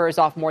highs. Ether is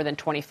off more than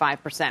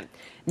 25%.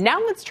 Now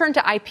let's turn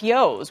to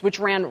IPOs, which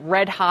ran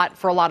red hot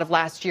for a lot of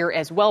last year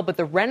as well. But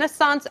the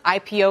Renaissance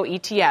IPO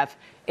ETF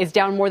is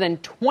down more than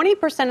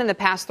 20% in the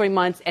past 3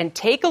 months. And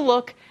take a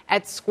look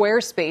at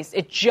Squarespace.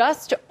 It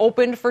just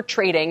opened for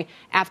trading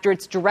after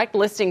its direct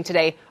listing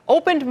today.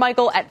 Opened,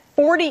 Michael, at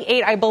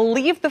 48. I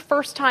believe the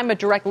first time a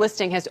direct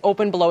listing has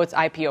opened below its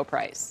IPO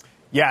price.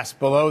 Yes,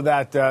 below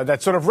that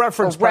sort of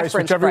reference price,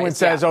 which everyone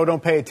says, oh,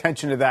 don't pay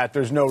attention to that.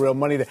 There's no real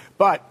money there.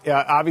 But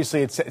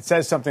obviously it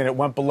says something that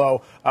went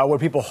below where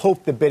people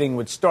hoped the bidding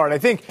would start. I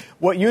think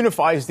what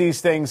unifies these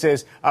things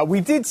is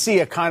we did see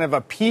a kind of a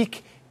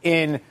peak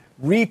in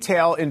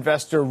retail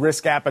investor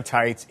risk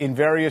appetites in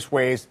various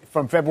ways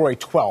from February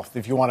 12th,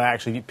 if you want to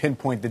actually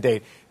pinpoint the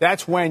date.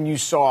 That's when you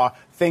saw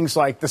things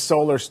like the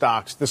solar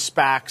stocks, the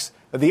SPACs,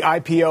 the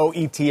IPO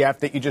ETF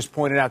that you just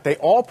pointed out. They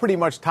all pretty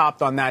much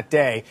topped on that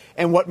day.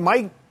 And what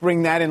might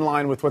bring that in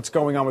line with what's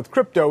going on with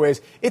crypto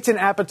is it's an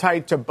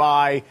appetite to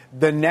buy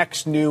the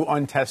next new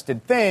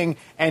untested thing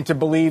and to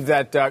believe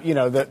that,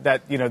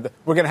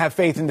 we're going to have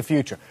faith in the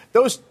future.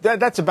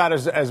 That's about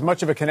as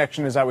much of a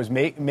connection as I was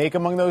make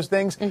among those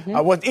things. Mm-hmm.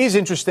 What is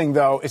interesting,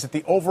 though, is that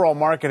the overall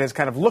market has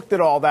kind of looked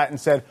at all that and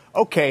said,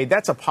 OK,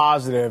 that's a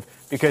positive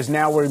because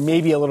now we're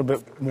maybe a little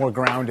bit more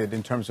grounded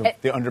in terms of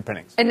the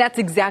underpinnings. And that's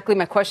exactly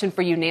my question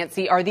for you,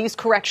 Nancy. Are these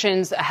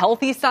corrections a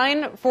healthy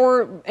sign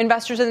for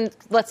investors in,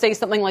 let's say,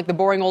 something like the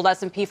boring old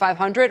S&P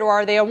 500, or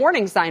are they a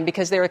warning sign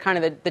because they're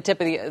kind of the tip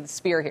of the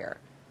spear here?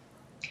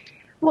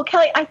 Well,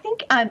 Kelly, I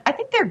think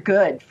they're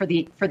good for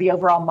the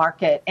overall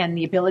market and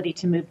the ability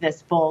to move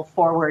this bull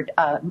forward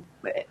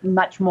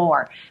much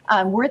more.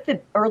 We're at the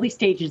early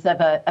stages of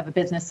a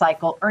business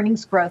cycle.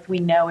 Earnings growth we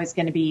know is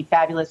going to be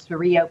fabulous for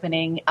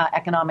reopening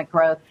economic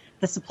growth.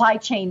 The supply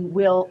chain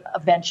will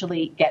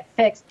eventually get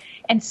fixed,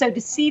 and so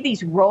to see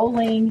these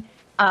rolling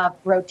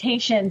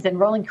rotations and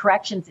rolling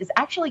corrections is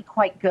actually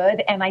quite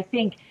good, and I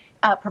think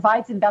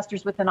provides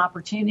investors with an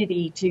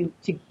opportunity to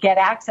get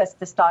access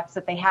to stocks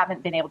that they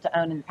haven't been able to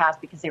own in the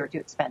past because they were too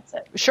expensive.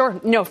 Sure.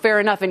 No,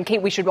 fair enough. And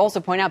Kate, we should also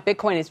point out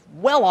Bitcoin is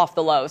well off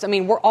the lows. I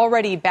mean, we're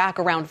already back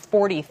around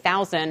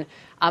 40,000.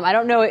 I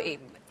don't know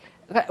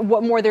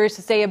what more there is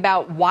to say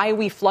about why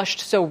we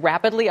flushed so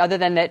rapidly other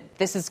than that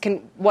this is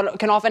what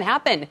can often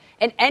happen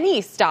in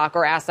any stock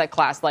or asset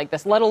class like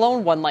this, let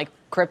alone one like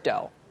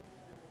crypto.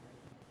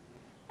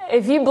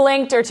 If you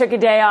blinked or took a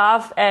day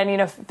off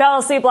and, fell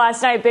asleep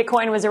last night,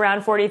 Bitcoin was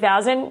around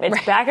 40,000.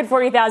 It's back at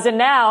 40,000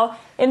 now.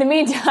 In the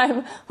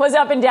meantime, was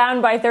up and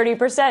down by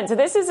 30%. So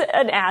this is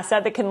an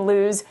asset that can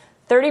lose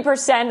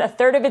 30%, a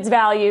third of its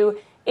value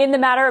in the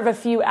matter of a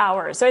few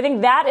hours. So I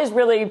think that is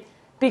really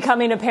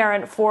becoming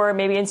apparent for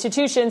maybe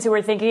institutions who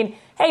are thinking,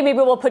 hey, maybe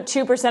we'll put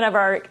 2% of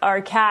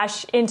our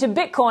cash into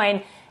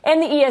Bitcoin.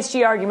 and the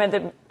ESG argument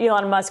that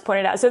Elon Musk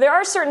pointed out. So there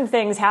are certain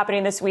things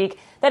happening this week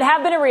that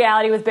have been a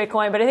reality with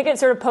Bitcoin, but I think it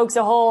sort of pokes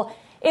a hole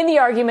in the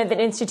argument that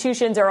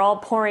institutions are all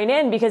pouring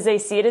in because they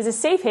see it as a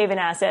safe haven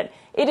asset.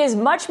 It is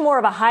much more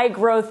of a high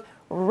growth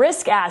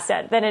risk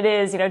asset than it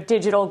is,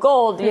 digital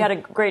gold. You had a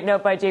great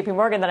note by JP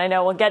Morgan that I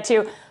know we'll get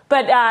to.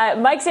 But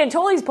Mike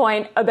Santoli's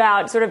point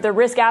about sort of the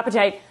risk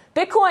appetite,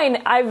 Bitcoin,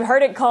 I've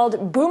heard it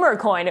called boomer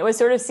coin. It was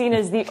sort of seen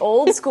as the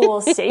old school,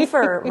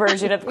 safer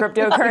version of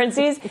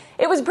cryptocurrencies.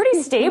 It was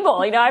pretty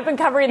stable. I've been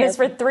covering this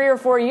for 3 or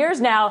 4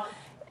 years now.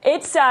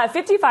 It's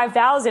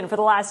 55,000 for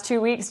the last 2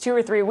 weeks, 2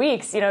 or 3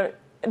 weeks.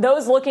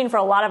 Those looking for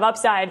a lot of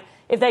upside,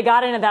 if they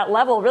got in at that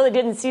level, really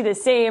didn't see the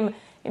same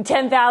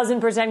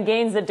 10,000%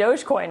 gains that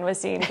Dogecoin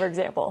was seeing, for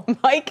example.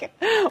 Mike,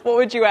 what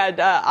would you add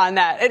on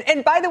that?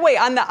 And by the way,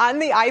 on the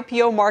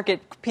IPO market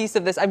piece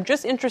of this, I'm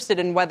just interested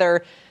in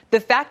whether the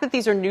fact that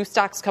these are new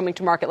stocks coming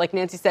to market, like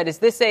Nancy said, is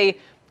this a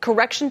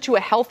correction to a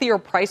healthier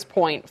price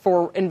point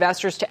for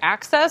investors to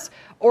access?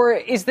 Or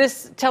is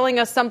this telling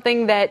us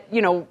something that,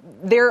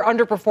 their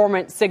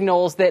underperformance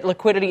signals that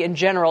liquidity in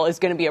general is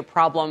going to be a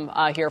problem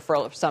here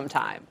for some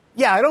time?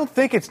 Yeah, I don't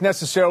think it's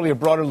necessarily a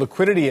broader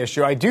liquidity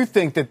issue. I do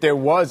think that there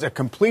was a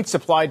complete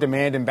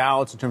supply-demand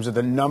imbalance in terms of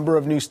the number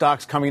of new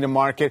stocks coming to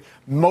market,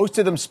 most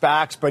of them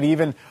SPACs, but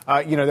even,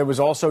 there was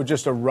also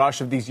just a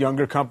rush of these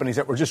younger companies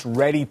that were just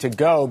ready to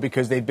go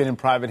because they'd been in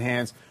private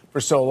hands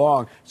for so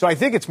long. So I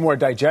think it's more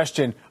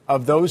digestion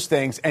of those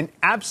things. And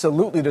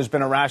absolutely, there's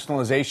been a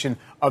rationalization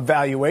of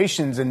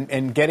valuations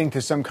and getting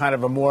to some kind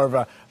of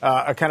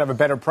a kind of a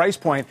better price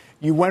point.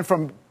 You went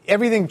from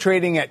everything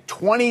trading at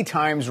 20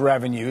 times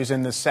revenues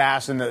in the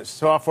SaaS and the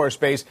software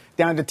space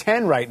down to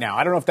 10 right now.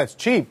 I don't know if that's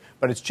cheap,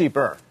 but it's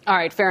cheaper. All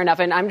right, fair enough.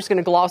 And I'm just going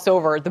to gloss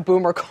over the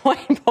boomer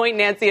coin point,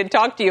 Nancy, and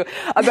talk to you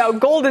about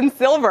gold and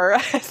silver.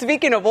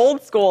 Speaking of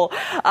old school,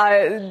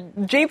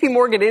 JP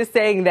Morgan is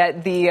saying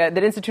that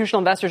that institutional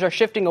investors are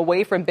shifting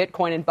away from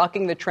Bitcoin and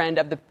bucking the trend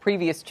of the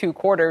previous 2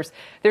 quarters.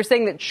 They're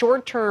saying that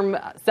short-term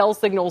sell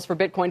signals for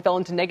Bitcoin fell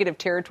into negative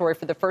territory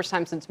for the first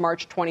time since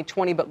March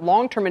 2020, but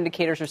long-term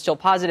indicators are still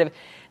positive.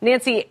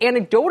 Nancy,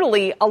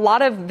 anecdotally, a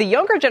lot of the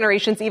younger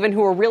generations, even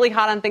who are really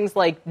hot on things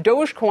like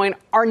Dogecoin,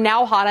 are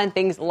now hot on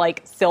things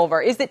like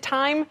silver. Is it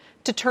time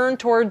to turn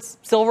towards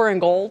silver and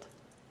gold?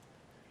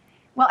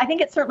 Well, I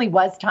think it certainly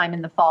was time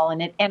in the fall,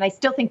 and I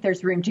still think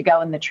there's room to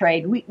go in the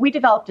trade. We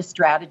developed a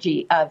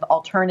strategy of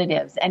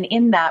alternatives, and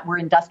in that were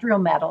industrial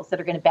metals that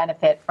are going to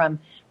benefit from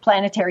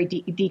planetary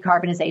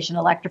decarbonization,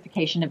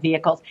 electrification of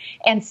vehicles,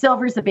 and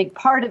silver is a big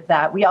part of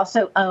that. We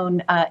also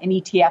own an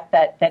ETF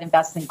that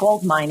invests in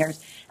gold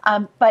miners,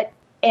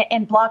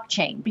 and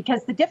blockchain,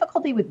 because the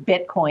difficulty with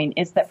Bitcoin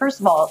is that, first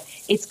of all,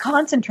 it's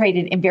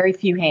concentrated in very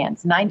few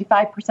hands.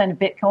 95% of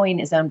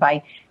Bitcoin is owned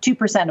by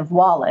 2% of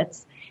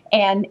wallets,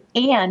 and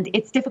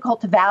it's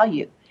difficult to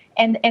value.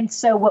 And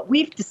so what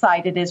we've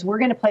decided is we're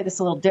going to play this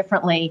a little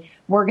differently.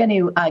 We're going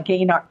to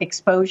gain our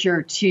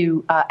exposure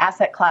to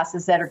asset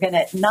classes that are going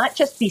to not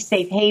just be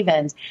safe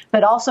havens,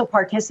 but also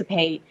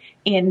participate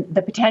in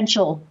the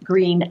potential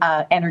green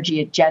energy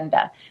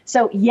agenda.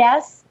 So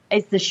yes,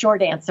 is the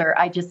short answer.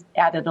 I just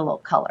added a little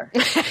color.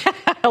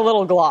 A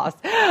little gloss.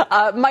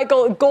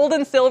 Michael, gold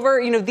and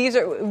silver, these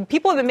are,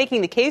 people have been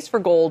making the case for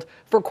gold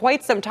for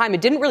quite some time.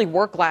 It didn't really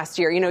work last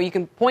year. You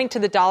can point to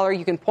the dollar,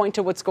 you can point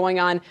to what's going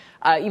on,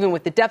 even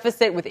with the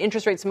deficit, with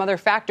interest rates, some other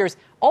factors.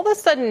 All of a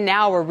sudden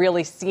now we're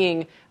really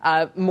seeing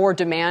more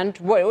demand.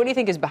 What do you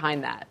think is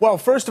behind that? Well,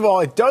 first of all,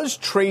 it does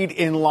trade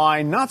in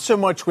line, not so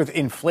much with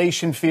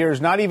inflation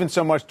fears, not even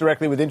so much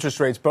directly with interest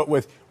rates, but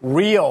with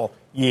real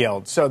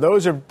yield. So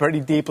those are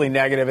pretty deeply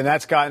negative, and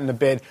that's gotten the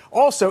bid.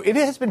 Also, it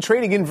has been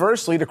trading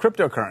inversely to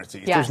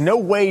cryptocurrencies. Yes. There's no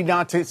way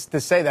not to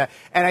say that.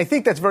 And I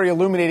think that's very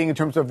illuminating in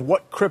terms of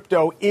what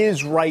crypto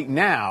is right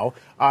now.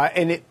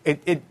 And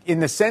it in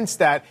the sense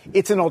that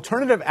it's an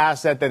alternative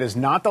asset that is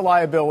not the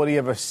liability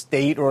of a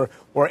state or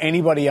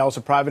anybody else,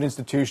 a private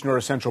institution or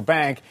a central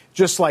bank,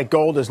 just like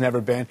gold has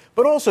never been,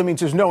 but also means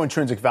there's no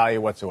intrinsic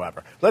value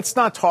whatsoever. Let's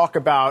not talk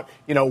about,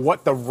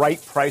 what the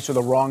right price or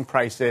the wrong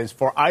price is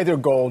for either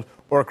gold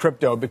or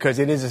crypto, because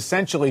it is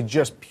essentially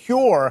just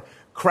pure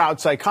crowd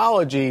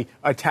psychology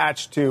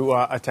attached to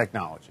a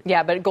technology.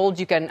 Yeah, but gold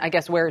you can, I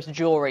guess, wear as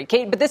jewelry.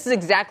 Kate, but this is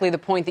exactly the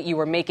point that you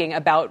were making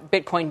about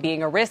Bitcoin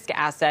being a risk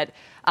asset,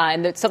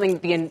 and that's something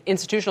the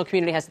institutional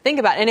community has to think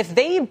about. And if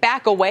they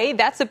back away,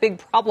 that's a big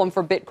problem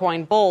for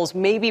Bitcoin bulls.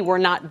 Maybe we're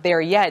not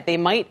there yet. They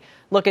might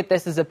look at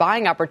this as a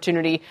buying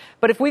opportunity.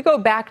 But if we go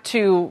back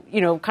to,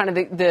 kind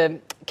of the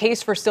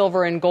case for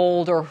silver and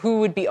gold, or who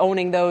would be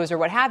owning those or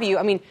what have you,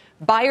 I mean,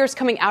 buyers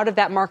coming out of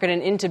that market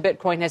and into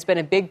Bitcoin has been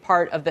a big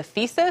part of the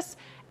thesis.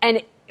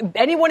 And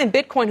anyone in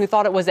Bitcoin who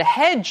thought it was a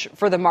hedge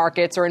for the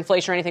markets or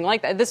inflation or anything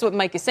like that, this is what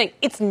Mike is saying.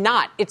 It's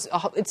not. It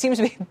seems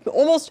to be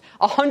almost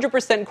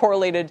 100%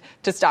 correlated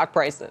to stock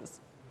prices.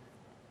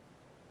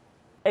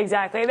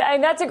 Exactly.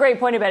 And that's a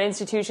great point about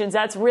institutions.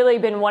 That's really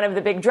been one of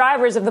the big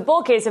drivers of the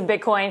bull case of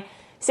Bitcoin,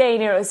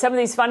 saying, some of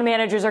these fund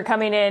managers are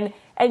coming in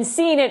and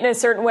seeing it in a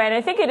certain way. And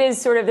I think it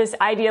is sort of this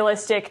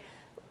idealistic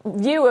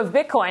view of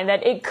Bitcoin,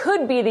 that it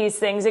could be these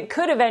things. It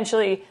could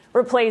eventually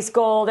replace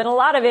gold. And a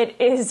lot of it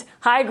is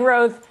high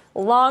growth,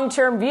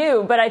 long-term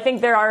view. But I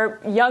think there are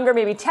younger,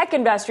 maybe tech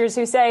investors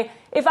who say,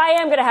 if I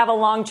am going to have a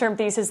long-term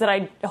thesis that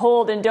I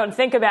hold and don't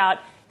think about,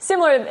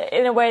 similar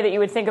in a way that you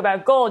would think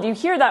about gold, you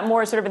hear that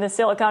more sort of in the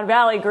Silicon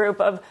Valley group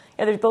of,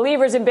 there's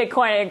believers in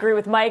Bitcoin. I agree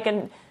with Mike,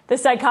 and the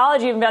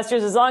psychology of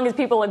investors, as long as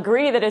people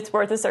agree that it's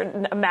worth a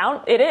certain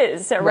amount, it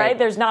is, right?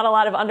 There's not a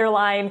lot of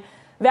underlying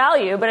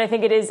value, but I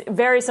think it is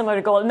very similar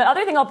to gold. And the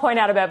other thing I'll point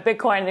out about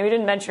Bitcoin that we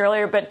didn't mention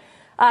earlier, but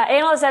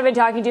analysts I've been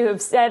talking to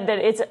have said that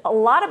it's a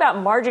lot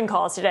about margin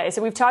calls today.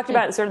 So we've talked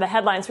about sort of the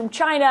headlines from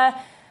China.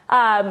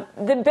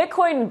 The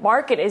Bitcoin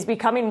market is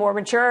becoming more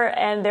mature,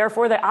 and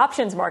therefore the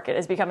options market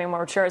is becoming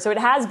more mature. So it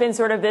has been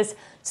sort of this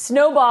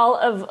snowball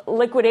of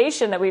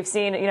liquidation that we've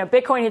seen.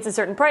 Bitcoin hits a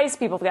certain price,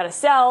 people have got to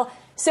sell.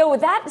 So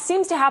that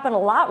seems to happen a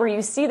lot, where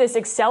you see this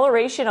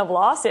acceleration of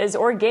losses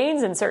or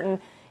gains in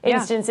certain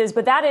instances.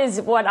 But that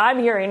is what I'm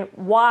hearing,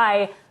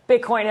 why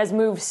Bitcoin has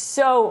moved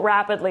so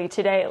rapidly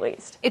today, at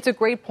least. It's a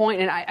great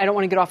point, and I don't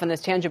want to get off on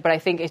this tangent, but I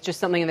think it's just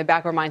something in the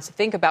back of our minds to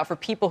think about for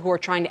people who are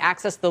trying to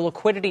access the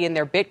liquidity in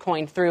their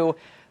Bitcoin through,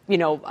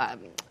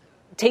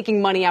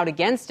 taking money out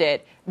against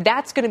it.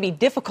 That's going to be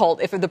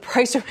difficult if the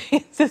price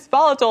remains this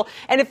volatile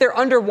and if they're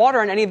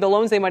underwater on any of the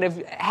loans they might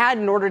have had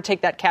in order to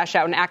take that cash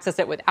out and access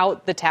it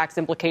without the tax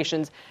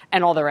implications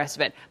and all the rest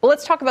of it. But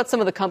let's talk about some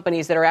of the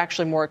companies that are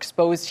actually more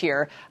exposed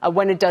here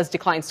when it does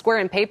decline. Square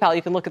and PayPal,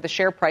 you can look at the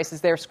share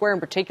prices there. Square in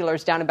particular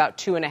is down about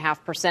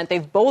 2.5%.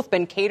 They've both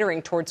been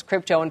catering towards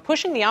crypto and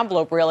pushing the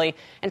envelope, really,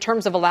 in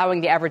terms of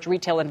allowing the average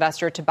retail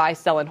investor to buy,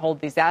 sell, and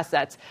hold these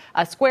assets.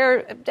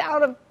 Square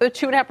down about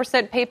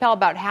 2.5%, PayPal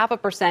about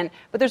 0.5%.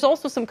 But there's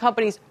also some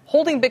companies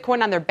holding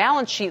Bitcoin on their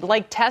balance sheet,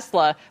 like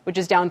Tesla, which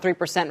is down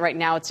 3% right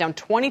now. It's down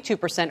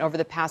 22% over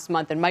the past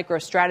month. And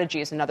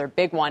MicroStrategy is another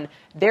big one.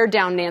 They're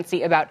down,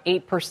 Nancy, about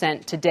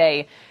 8%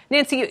 today.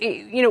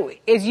 Nancy,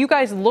 as you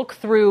guys look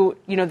through,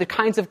 the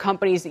kinds of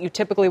companies that you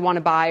typically want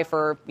to buy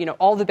for,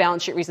 all the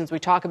balance sheet reasons we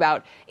talk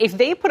about, if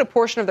they put a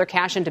portion of their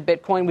cash into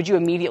Bitcoin, would you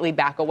immediately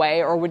back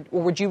away, or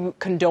would you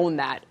condone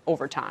that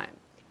over time?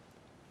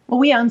 Well,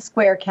 we own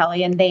Square,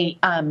 Kelly, and they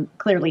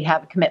clearly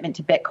have a commitment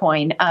to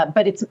Bitcoin.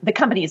 But the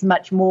company is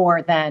much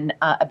more than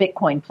a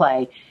Bitcoin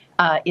play.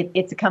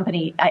 It's a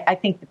company. I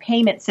think the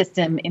payment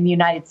system in the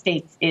United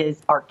States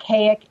is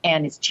archaic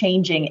and is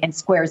changing, and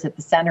Square is at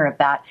the center of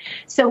that.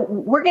 So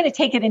we're going to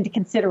take it into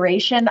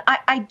consideration.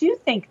 I do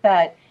think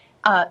that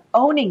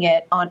owning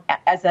it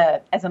as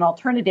an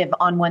alternative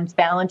on one's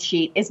balance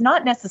sheet is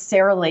not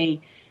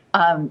necessarily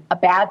a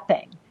bad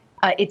thing.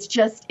 It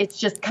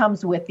just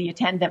comes with the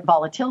attendant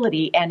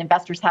volatility, and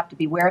investors have to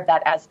be aware of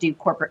that, as do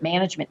corporate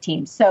management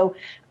teams. So,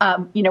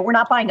 we're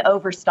not buying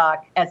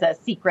Overstock as a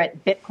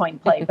secret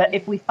Bitcoin play, but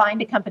if we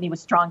find a company with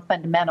strong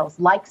fundamentals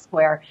like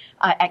Square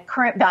at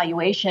current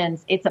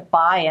valuations, it's a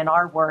buy in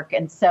our work.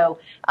 And so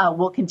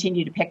we'll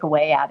continue to pick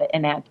away at it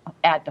and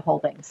add to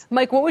holdings.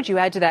 Mike, what would you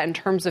add to that in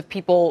terms of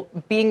people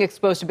being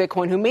exposed to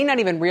Bitcoin who may not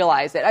even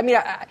realize it? I mean,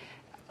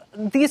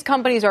 these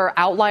companies are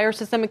outliers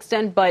to some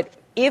extent, but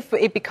if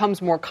it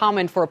becomes more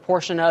common for a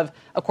portion of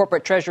a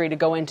corporate treasury to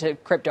go into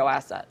crypto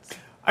assets?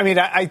 I mean,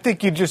 I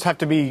think you just have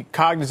to be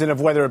cognizant of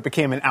whether it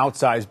became an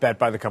outsized bet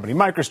by the company.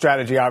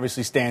 MicroStrategy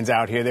obviously stands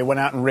out here. They went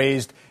out and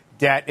raised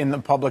debt in the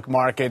public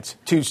markets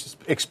to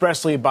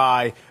expressly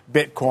buy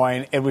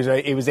Bitcoin. It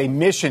was a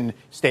mission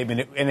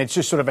statement, and it's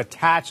just sort of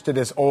attached to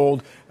this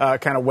old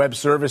kind of web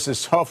services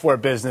software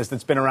business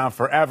that's been around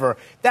forever.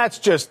 That's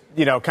just,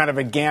 kind of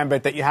a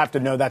gambit that you have to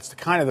know. That's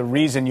kind of the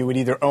reason you would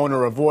either own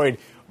or avoid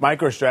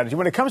MicroStrategy.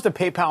 When it comes to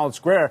PayPal and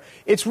Square,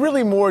 it's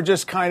really more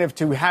just kind of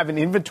to have an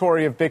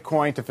inventory of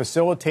Bitcoin to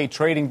facilitate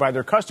trading by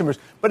their customers.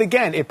 But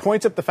again, it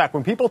points up the fact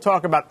when people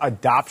talk about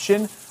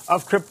adoption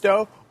of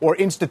crypto or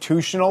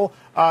institutional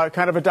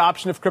kind of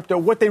adoption of crypto,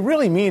 what they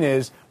really mean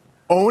is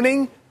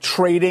owning,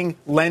 trading,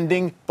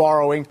 lending,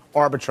 borrowing,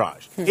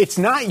 arbitrage. It's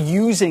not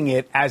using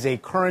it as a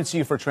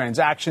currency for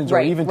transactions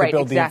or even to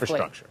build the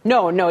infrastructure.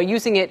 No,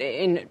 using it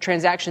in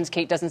transactions,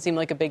 Kate, doesn't seem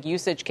like a big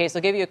usage case.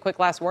 I'll give you a quick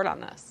last word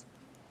on this.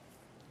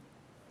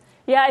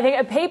 Yeah, I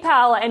think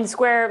PayPal and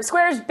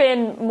Square's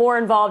been more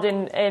involved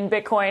in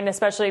Bitcoin,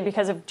 especially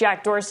because of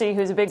Jack Dorsey,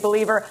 who's a big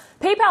believer.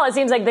 PayPal, it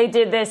seems like they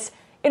did this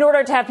in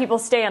order to have people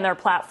stay on their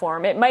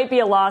platform. It might be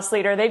a loss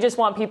leader. They just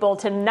want people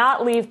to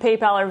not leave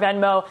PayPal or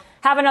Venmo,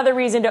 have another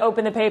reason to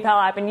open the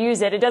PayPal app and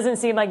use it. It doesn't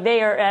seem like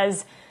they are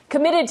as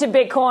committed to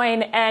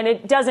Bitcoin, and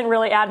it doesn't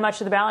really add much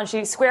to the balance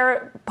sheet.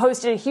 Square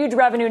posted a huge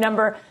revenue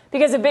number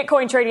because of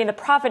Bitcoin trading. The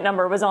profit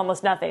number was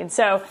almost nothing.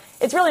 So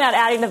it's really not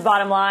adding to the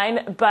bottom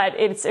line, but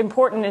it's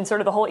important in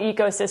sort of the whole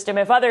ecosystem.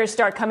 If others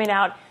start coming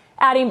out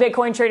adding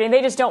Bitcoin trading,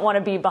 they just don't want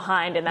to be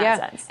behind in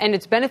that sense. And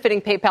it's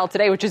benefiting PayPal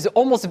today, which is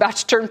almost about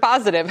to turn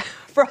positive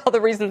for all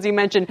the reasons you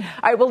mentioned.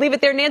 All right, we'll leave it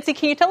there. Nancy,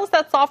 can you tell us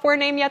that software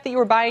name yet that you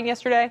were buying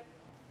yesterday?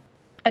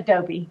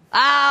 Adobe.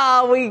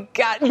 We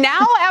got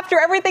now after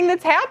everything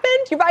that's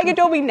happened? You're buying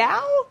Adobe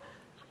now?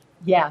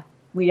 Yeah.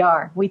 We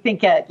are. We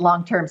think a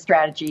long-term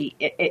strategy,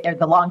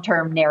 the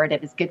long-term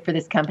narrative is good for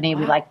this company.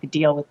 We like the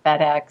deal with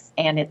FedEx,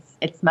 and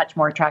it's much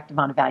more attractive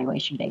on a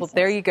valuation basis. Well,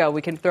 there you go.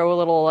 We can throw a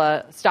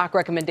little stock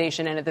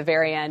recommendation in at the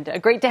very end.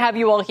 Great to have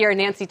you all here.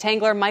 Nancy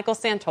Tangler, Michael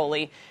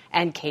Santoli,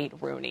 and Kate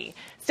Rooney.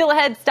 Still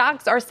ahead,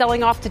 stocks are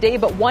selling off today,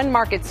 but one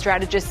market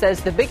strategist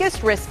says the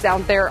biggest risks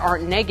out there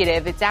aren't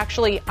negative. It's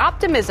actually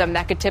optimism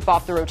that could tip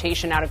off the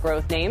rotation out of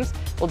growth names.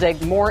 We'll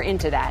dig more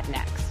into that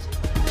next.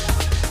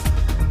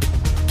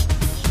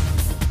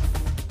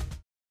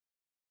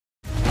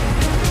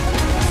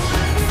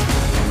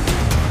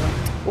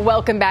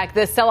 Welcome back.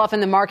 The sell-off in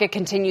the market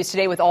continues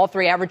today with all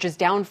three averages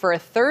down for a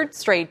third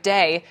straight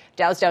day.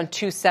 Dow's down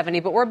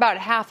 270, but we're about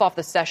half off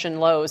the session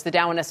lows. The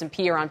Dow and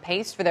S&P are on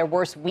pace for their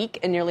worst week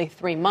in nearly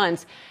 3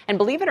 months. And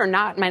believe it or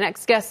not, my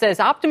next guest says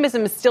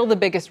optimism is still the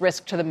biggest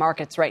risk to the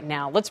markets right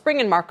now. Let's bring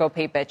in Marco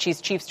Papich.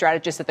 He's chief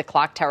strategist at the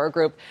Clock Tower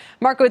Group.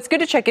 Marco, it's good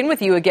to check in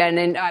with you again.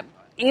 And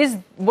is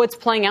what's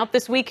playing out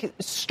this week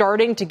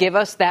starting to give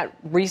us that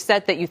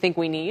reset that you think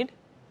we need?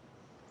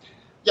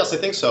 Yes, I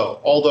think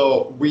so.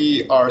 Although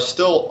we are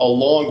still a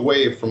long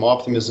way from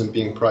optimism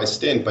being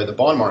priced in by the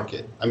bond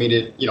market. I mean,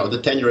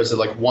 the 10-year is at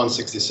like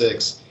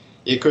 166.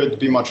 It could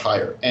be much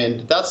higher.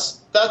 And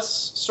that's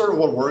sort of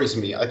what worries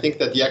me. I think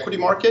that the equity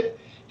market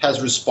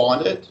has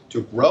responded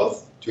to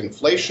growth, to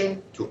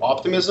inflation, to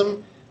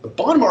optimism. The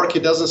bond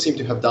market doesn't seem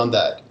to have done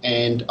that.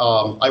 And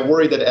I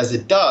worry that as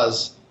it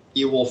does,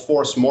 it will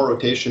force more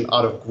rotation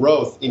out of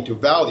growth into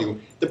value.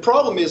 The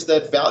problem is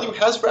that value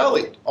has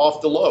rallied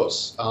off the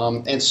lows.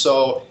 And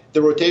so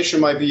the rotation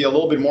might be a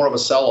little bit more of a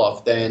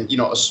sell-off than,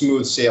 a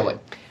smooth sailing.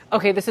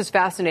 Okay, this is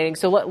fascinating.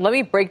 So let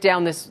me break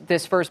down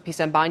this first piece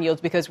on bond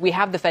yields, because we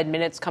have the Fed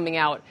minutes coming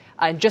out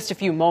in just a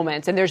few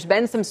moments. And there's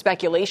been some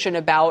speculation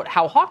about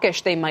how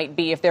hawkish they might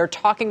be if they're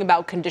talking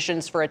about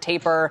conditions for a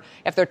taper,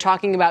 if they're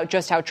talking about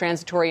just how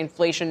transitory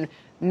inflation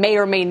may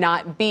or may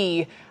not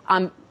be.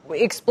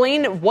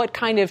 Explain what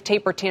kind of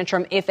taper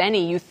tantrum, if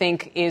any, you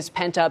think is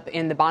pent up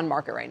in the bond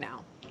market right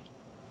now.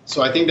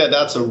 So I think that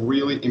that's a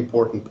really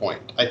important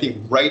point. I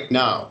think right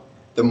now,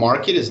 the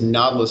market is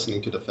not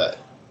listening to the Fed.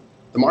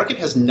 The market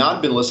has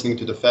not been listening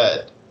to the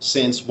Fed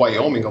since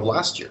Wyoming of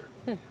last year.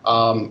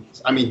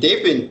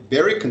 They've been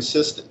very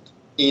consistent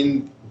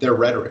in their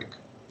rhetoric.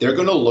 They're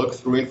going to look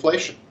through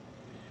inflation.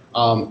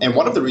 And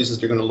one of the reasons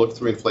they're going to look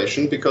through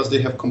inflation because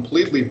they have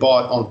completely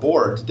bought on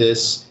board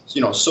this,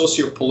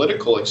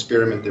 socio-political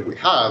experiment that we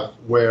have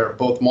where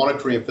both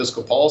monetary and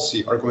fiscal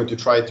policy are going to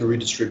try to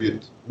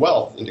redistribute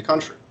wealth in the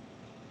country.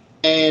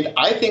 And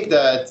I think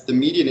that the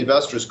median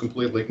investor is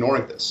completely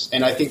ignoring this.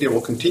 And I think they will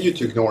continue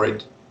to ignore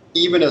it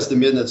even as the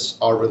minutes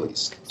are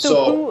released.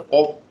 So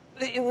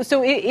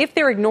if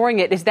they're ignoring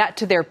it, is that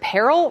to their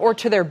peril or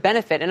to their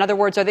benefit? In other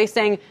words, are they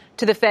saying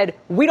to the Fed,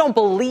 we don't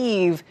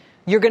believe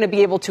you're going to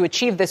be able to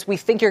achieve this. We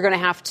think you're going to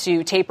have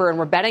to taper, and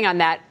we're betting on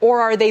that.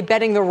 Or are they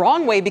betting the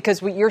wrong way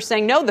because you're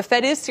saying, no, the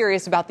Fed is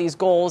serious about these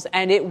goals,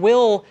 and it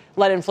will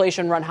let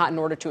inflation run hot in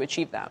order to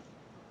achieve them?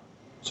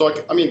 So,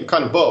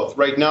 kind of both.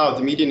 Right now,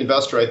 the median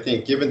investor, I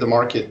think, given the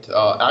market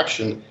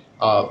action,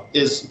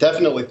 is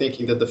definitely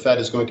thinking that the Fed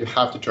is going to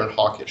have to turn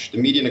hawkish. The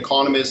median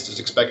economist is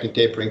expecting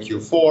tapering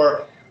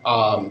Q4.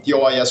 The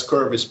OIS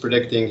curve is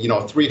predicting,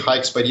 3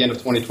 hikes by the end of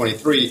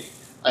 2023.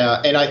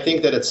 And I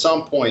think that at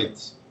some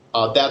point,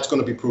 that's going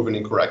to be proven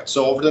incorrect.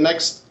 So over the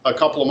next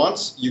couple of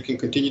months, you can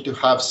continue to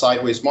have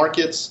sideways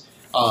markets,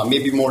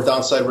 maybe more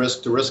downside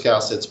risk to risk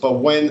assets. But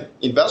when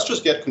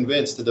investors get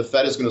convinced that the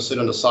Fed is going to sit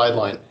on the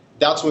sideline,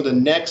 that's when the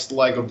next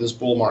leg of this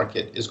bull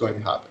market is going to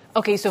happen.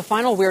 Okay, so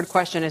final weird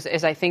question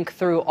as I think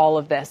through all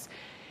of this.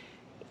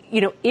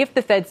 If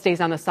the Fed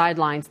stays on the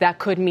sidelines, that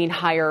could mean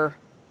higher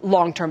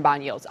long-term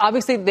bond yields.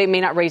 Obviously, they may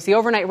not raise the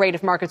overnight rate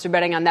if markets are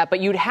betting on that, but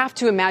you'd have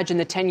to imagine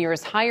the 10-year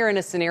is higher in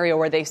a scenario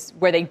where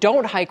they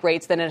don't hike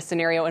rates than in a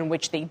scenario in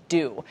which they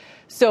do.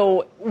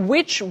 So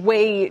which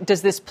way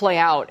does this play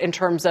out in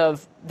terms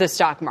of the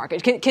stock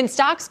market? Can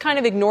stocks kind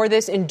of ignore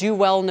this and do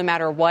well no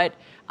matter what?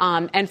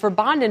 And for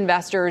bond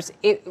investors,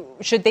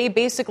 should they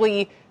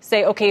basically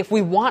say, okay, if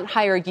we want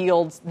higher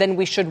yields, then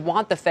we should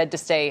want the Fed to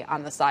stay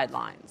on the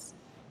sidelines?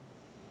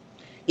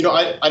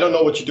 I don't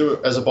know what you do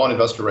as a bond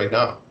investor right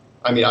now.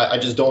 I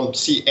just don't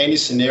see any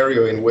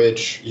scenario in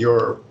which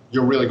you're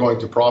really going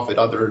to profit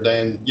other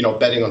than,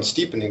 betting on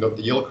steepening of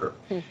the yield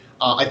curve.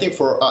 I think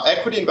for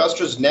equity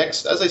investors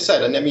next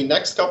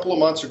couple of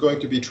months are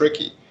going to be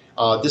tricky.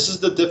 This is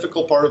the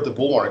difficult part of the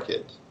bull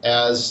market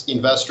as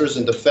investors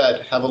and the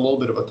Fed have a little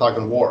bit of a tug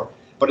and war.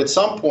 But at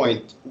some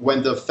point,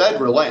 when the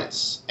Fed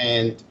relents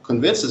and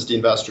convinces the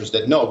investors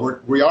that, no,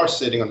 we are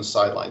sitting on the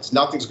sidelines,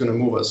 nothing's going to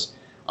move us,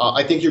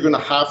 I think you're going to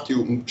have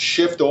to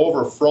shift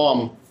over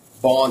from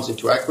bonds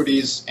into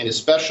equities and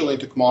especially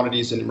into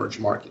commodities and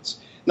emerging markets.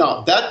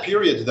 Now, that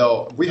period,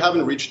 though, we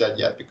haven't reached that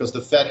yet because the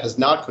Fed has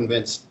not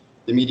convinced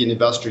the median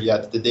investor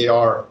yet that they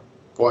are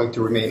going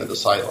to remain on the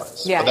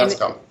sidelines. Yeah, but that's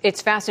coming.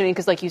 It's fascinating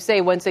because, like you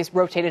say, once they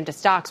rotate into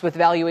stocks with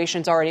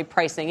valuations already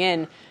pricing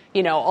in,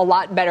 a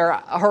lot better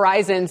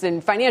horizons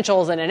in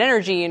financials and in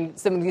energy and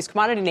some of these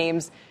commodity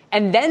names,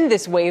 and then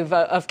this wave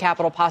of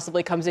capital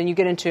possibly comes in, you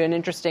get into an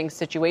interesting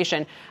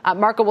situation.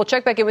 Marco, we'll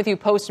check back in with you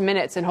post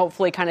minutes and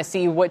hopefully kind of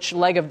see which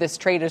leg of this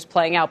trade is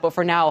playing out. But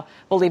for now,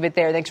 we'll leave it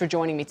there. Thanks for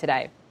joining me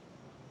today.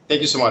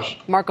 Thank you so much.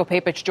 Marco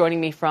Papich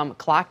joining me from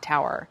Clock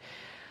Tower.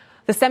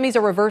 The semis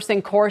are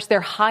reversing course.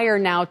 They're higher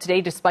now today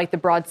despite the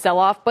broad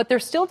sell-off, but they're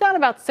still down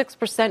about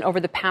 6%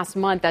 over the past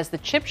month as the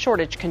chip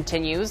shortage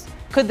continues.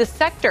 Could the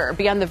sector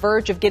be on the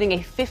verge of getting a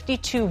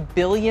 $52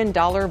 billion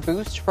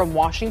boost from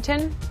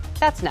Washington?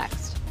 That's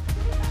next.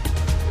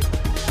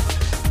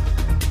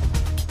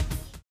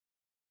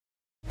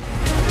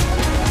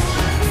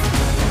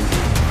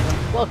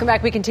 Welcome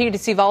back. We continue to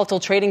see volatile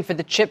trading for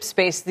the chip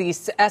space. The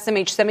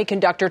SMH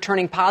Semiconductor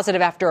turning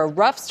positive after a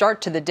rough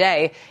start to the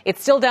day.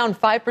 It's still down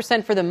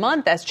 5% for the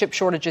month as chip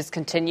shortages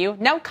continue.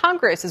 Now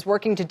Congress is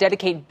working to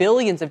dedicate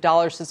billions of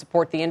dollars to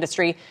support the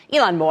industry.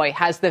 Ilan Moy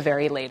has the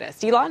very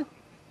latest. Ilan?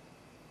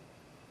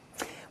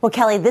 Well,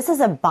 Kelly, this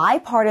is a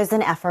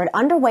bipartisan effort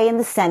underway in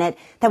the Senate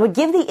that would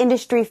give the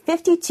industry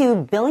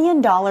 $52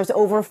 billion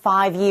over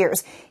 5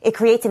 years. It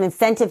creates an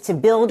incentive to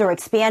build or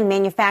expand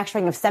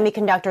manufacturing of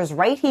semiconductors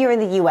right here in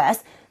the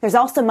U.S. There's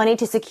also money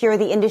to secure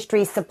the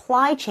industry's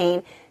supply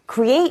chain,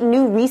 create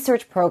new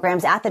research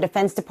programs at the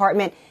Defense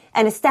Department,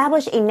 and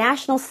establish a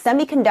national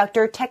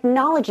semiconductor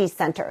technology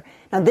center.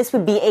 Now, this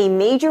would be a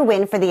major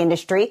win for the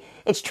industry.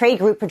 Its trade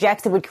group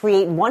projects it would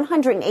create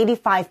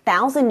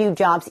 185,000 new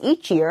jobs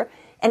each year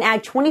and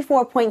add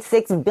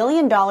 $24.6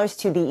 billion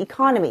to the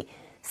economy.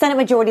 Senate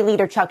Majority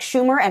Leader Chuck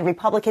Schumer and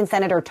Republican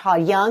Senator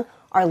Todd Young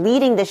are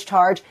leading this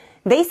charge.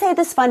 They say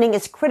this funding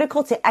is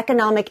critical to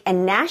economic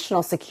and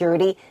national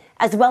security,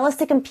 as well as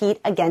to compete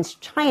against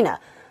China.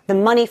 The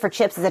money for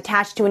chips is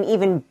attached to an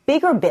even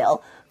bigger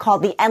bill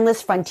called the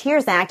Endless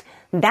Frontiers Act.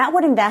 That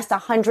would invest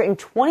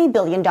 $120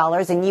 billion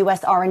in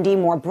U.S. R&D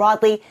more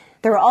broadly.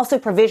 There are also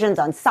provisions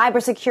on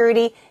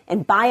cybersecurity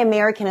and Buy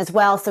American as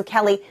well. So,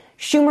 Kelly,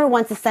 Schumer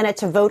wants the Senate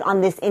to vote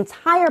on this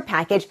entire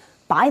package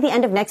by the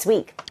end of next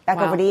week. Back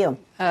over to you.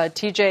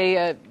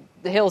 TJ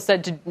Hill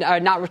said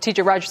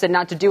TJ Rogers said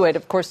not to do it.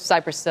 Of course,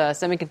 Cypress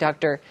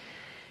Semiconductor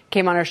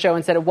came on our show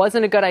and said it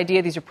wasn't a good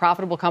idea. These are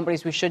profitable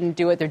companies. We shouldn't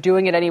do it. They're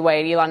doing it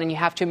anyway. And Elon, and you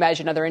have to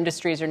imagine other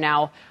industries are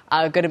now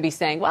going to be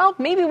saying, well,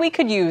 maybe we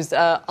could use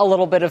a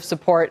little bit of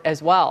support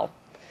as well.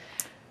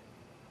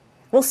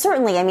 Well,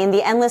 certainly. I mean,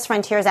 the Endless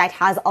Frontiers Act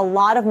has a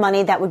lot of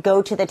money that would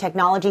go to the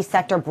technology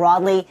sector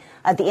broadly.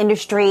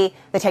 The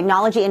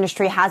technology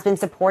industry has been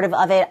supportive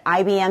of it.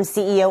 IBM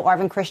CEO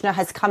Arvind Krishna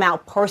has come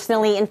out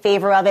personally in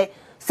favor of it.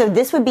 So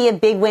this would be a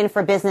big win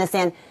for business,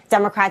 and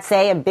Democrats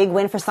say a big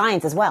win for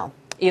science as well.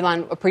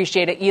 Elon,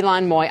 appreciate it.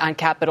 Elon Moy on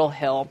Capitol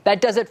Hill.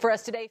 That does it for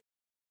us today.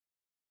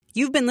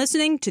 You've been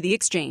listening to The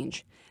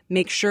Exchange.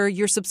 Make sure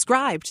you're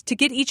subscribed to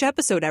get each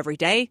episode every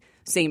day.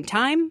 Same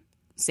time,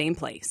 same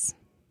place.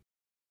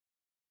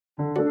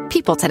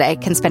 People today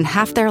can spend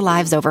half their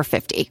lives over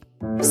 50.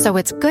 So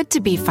it's good to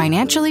be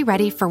financially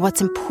ready for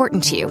what's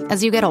important to you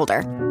as you get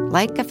older,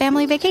 like a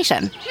family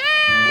vacation.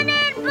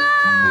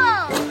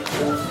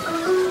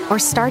 Or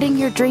starting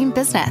your dream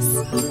business.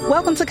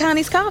 Welcome to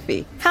Connie's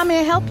Coffee. How may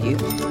I help you?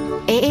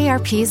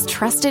 AARP's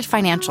trusted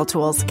financial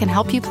tools can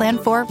help you plan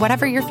for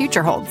whatever your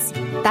future holds.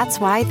 That's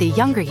why the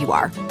younger you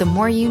are, the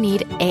more you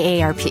need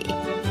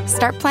AARP.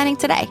 Start planning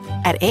today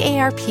at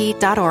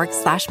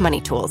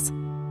aarp.org/moneytools.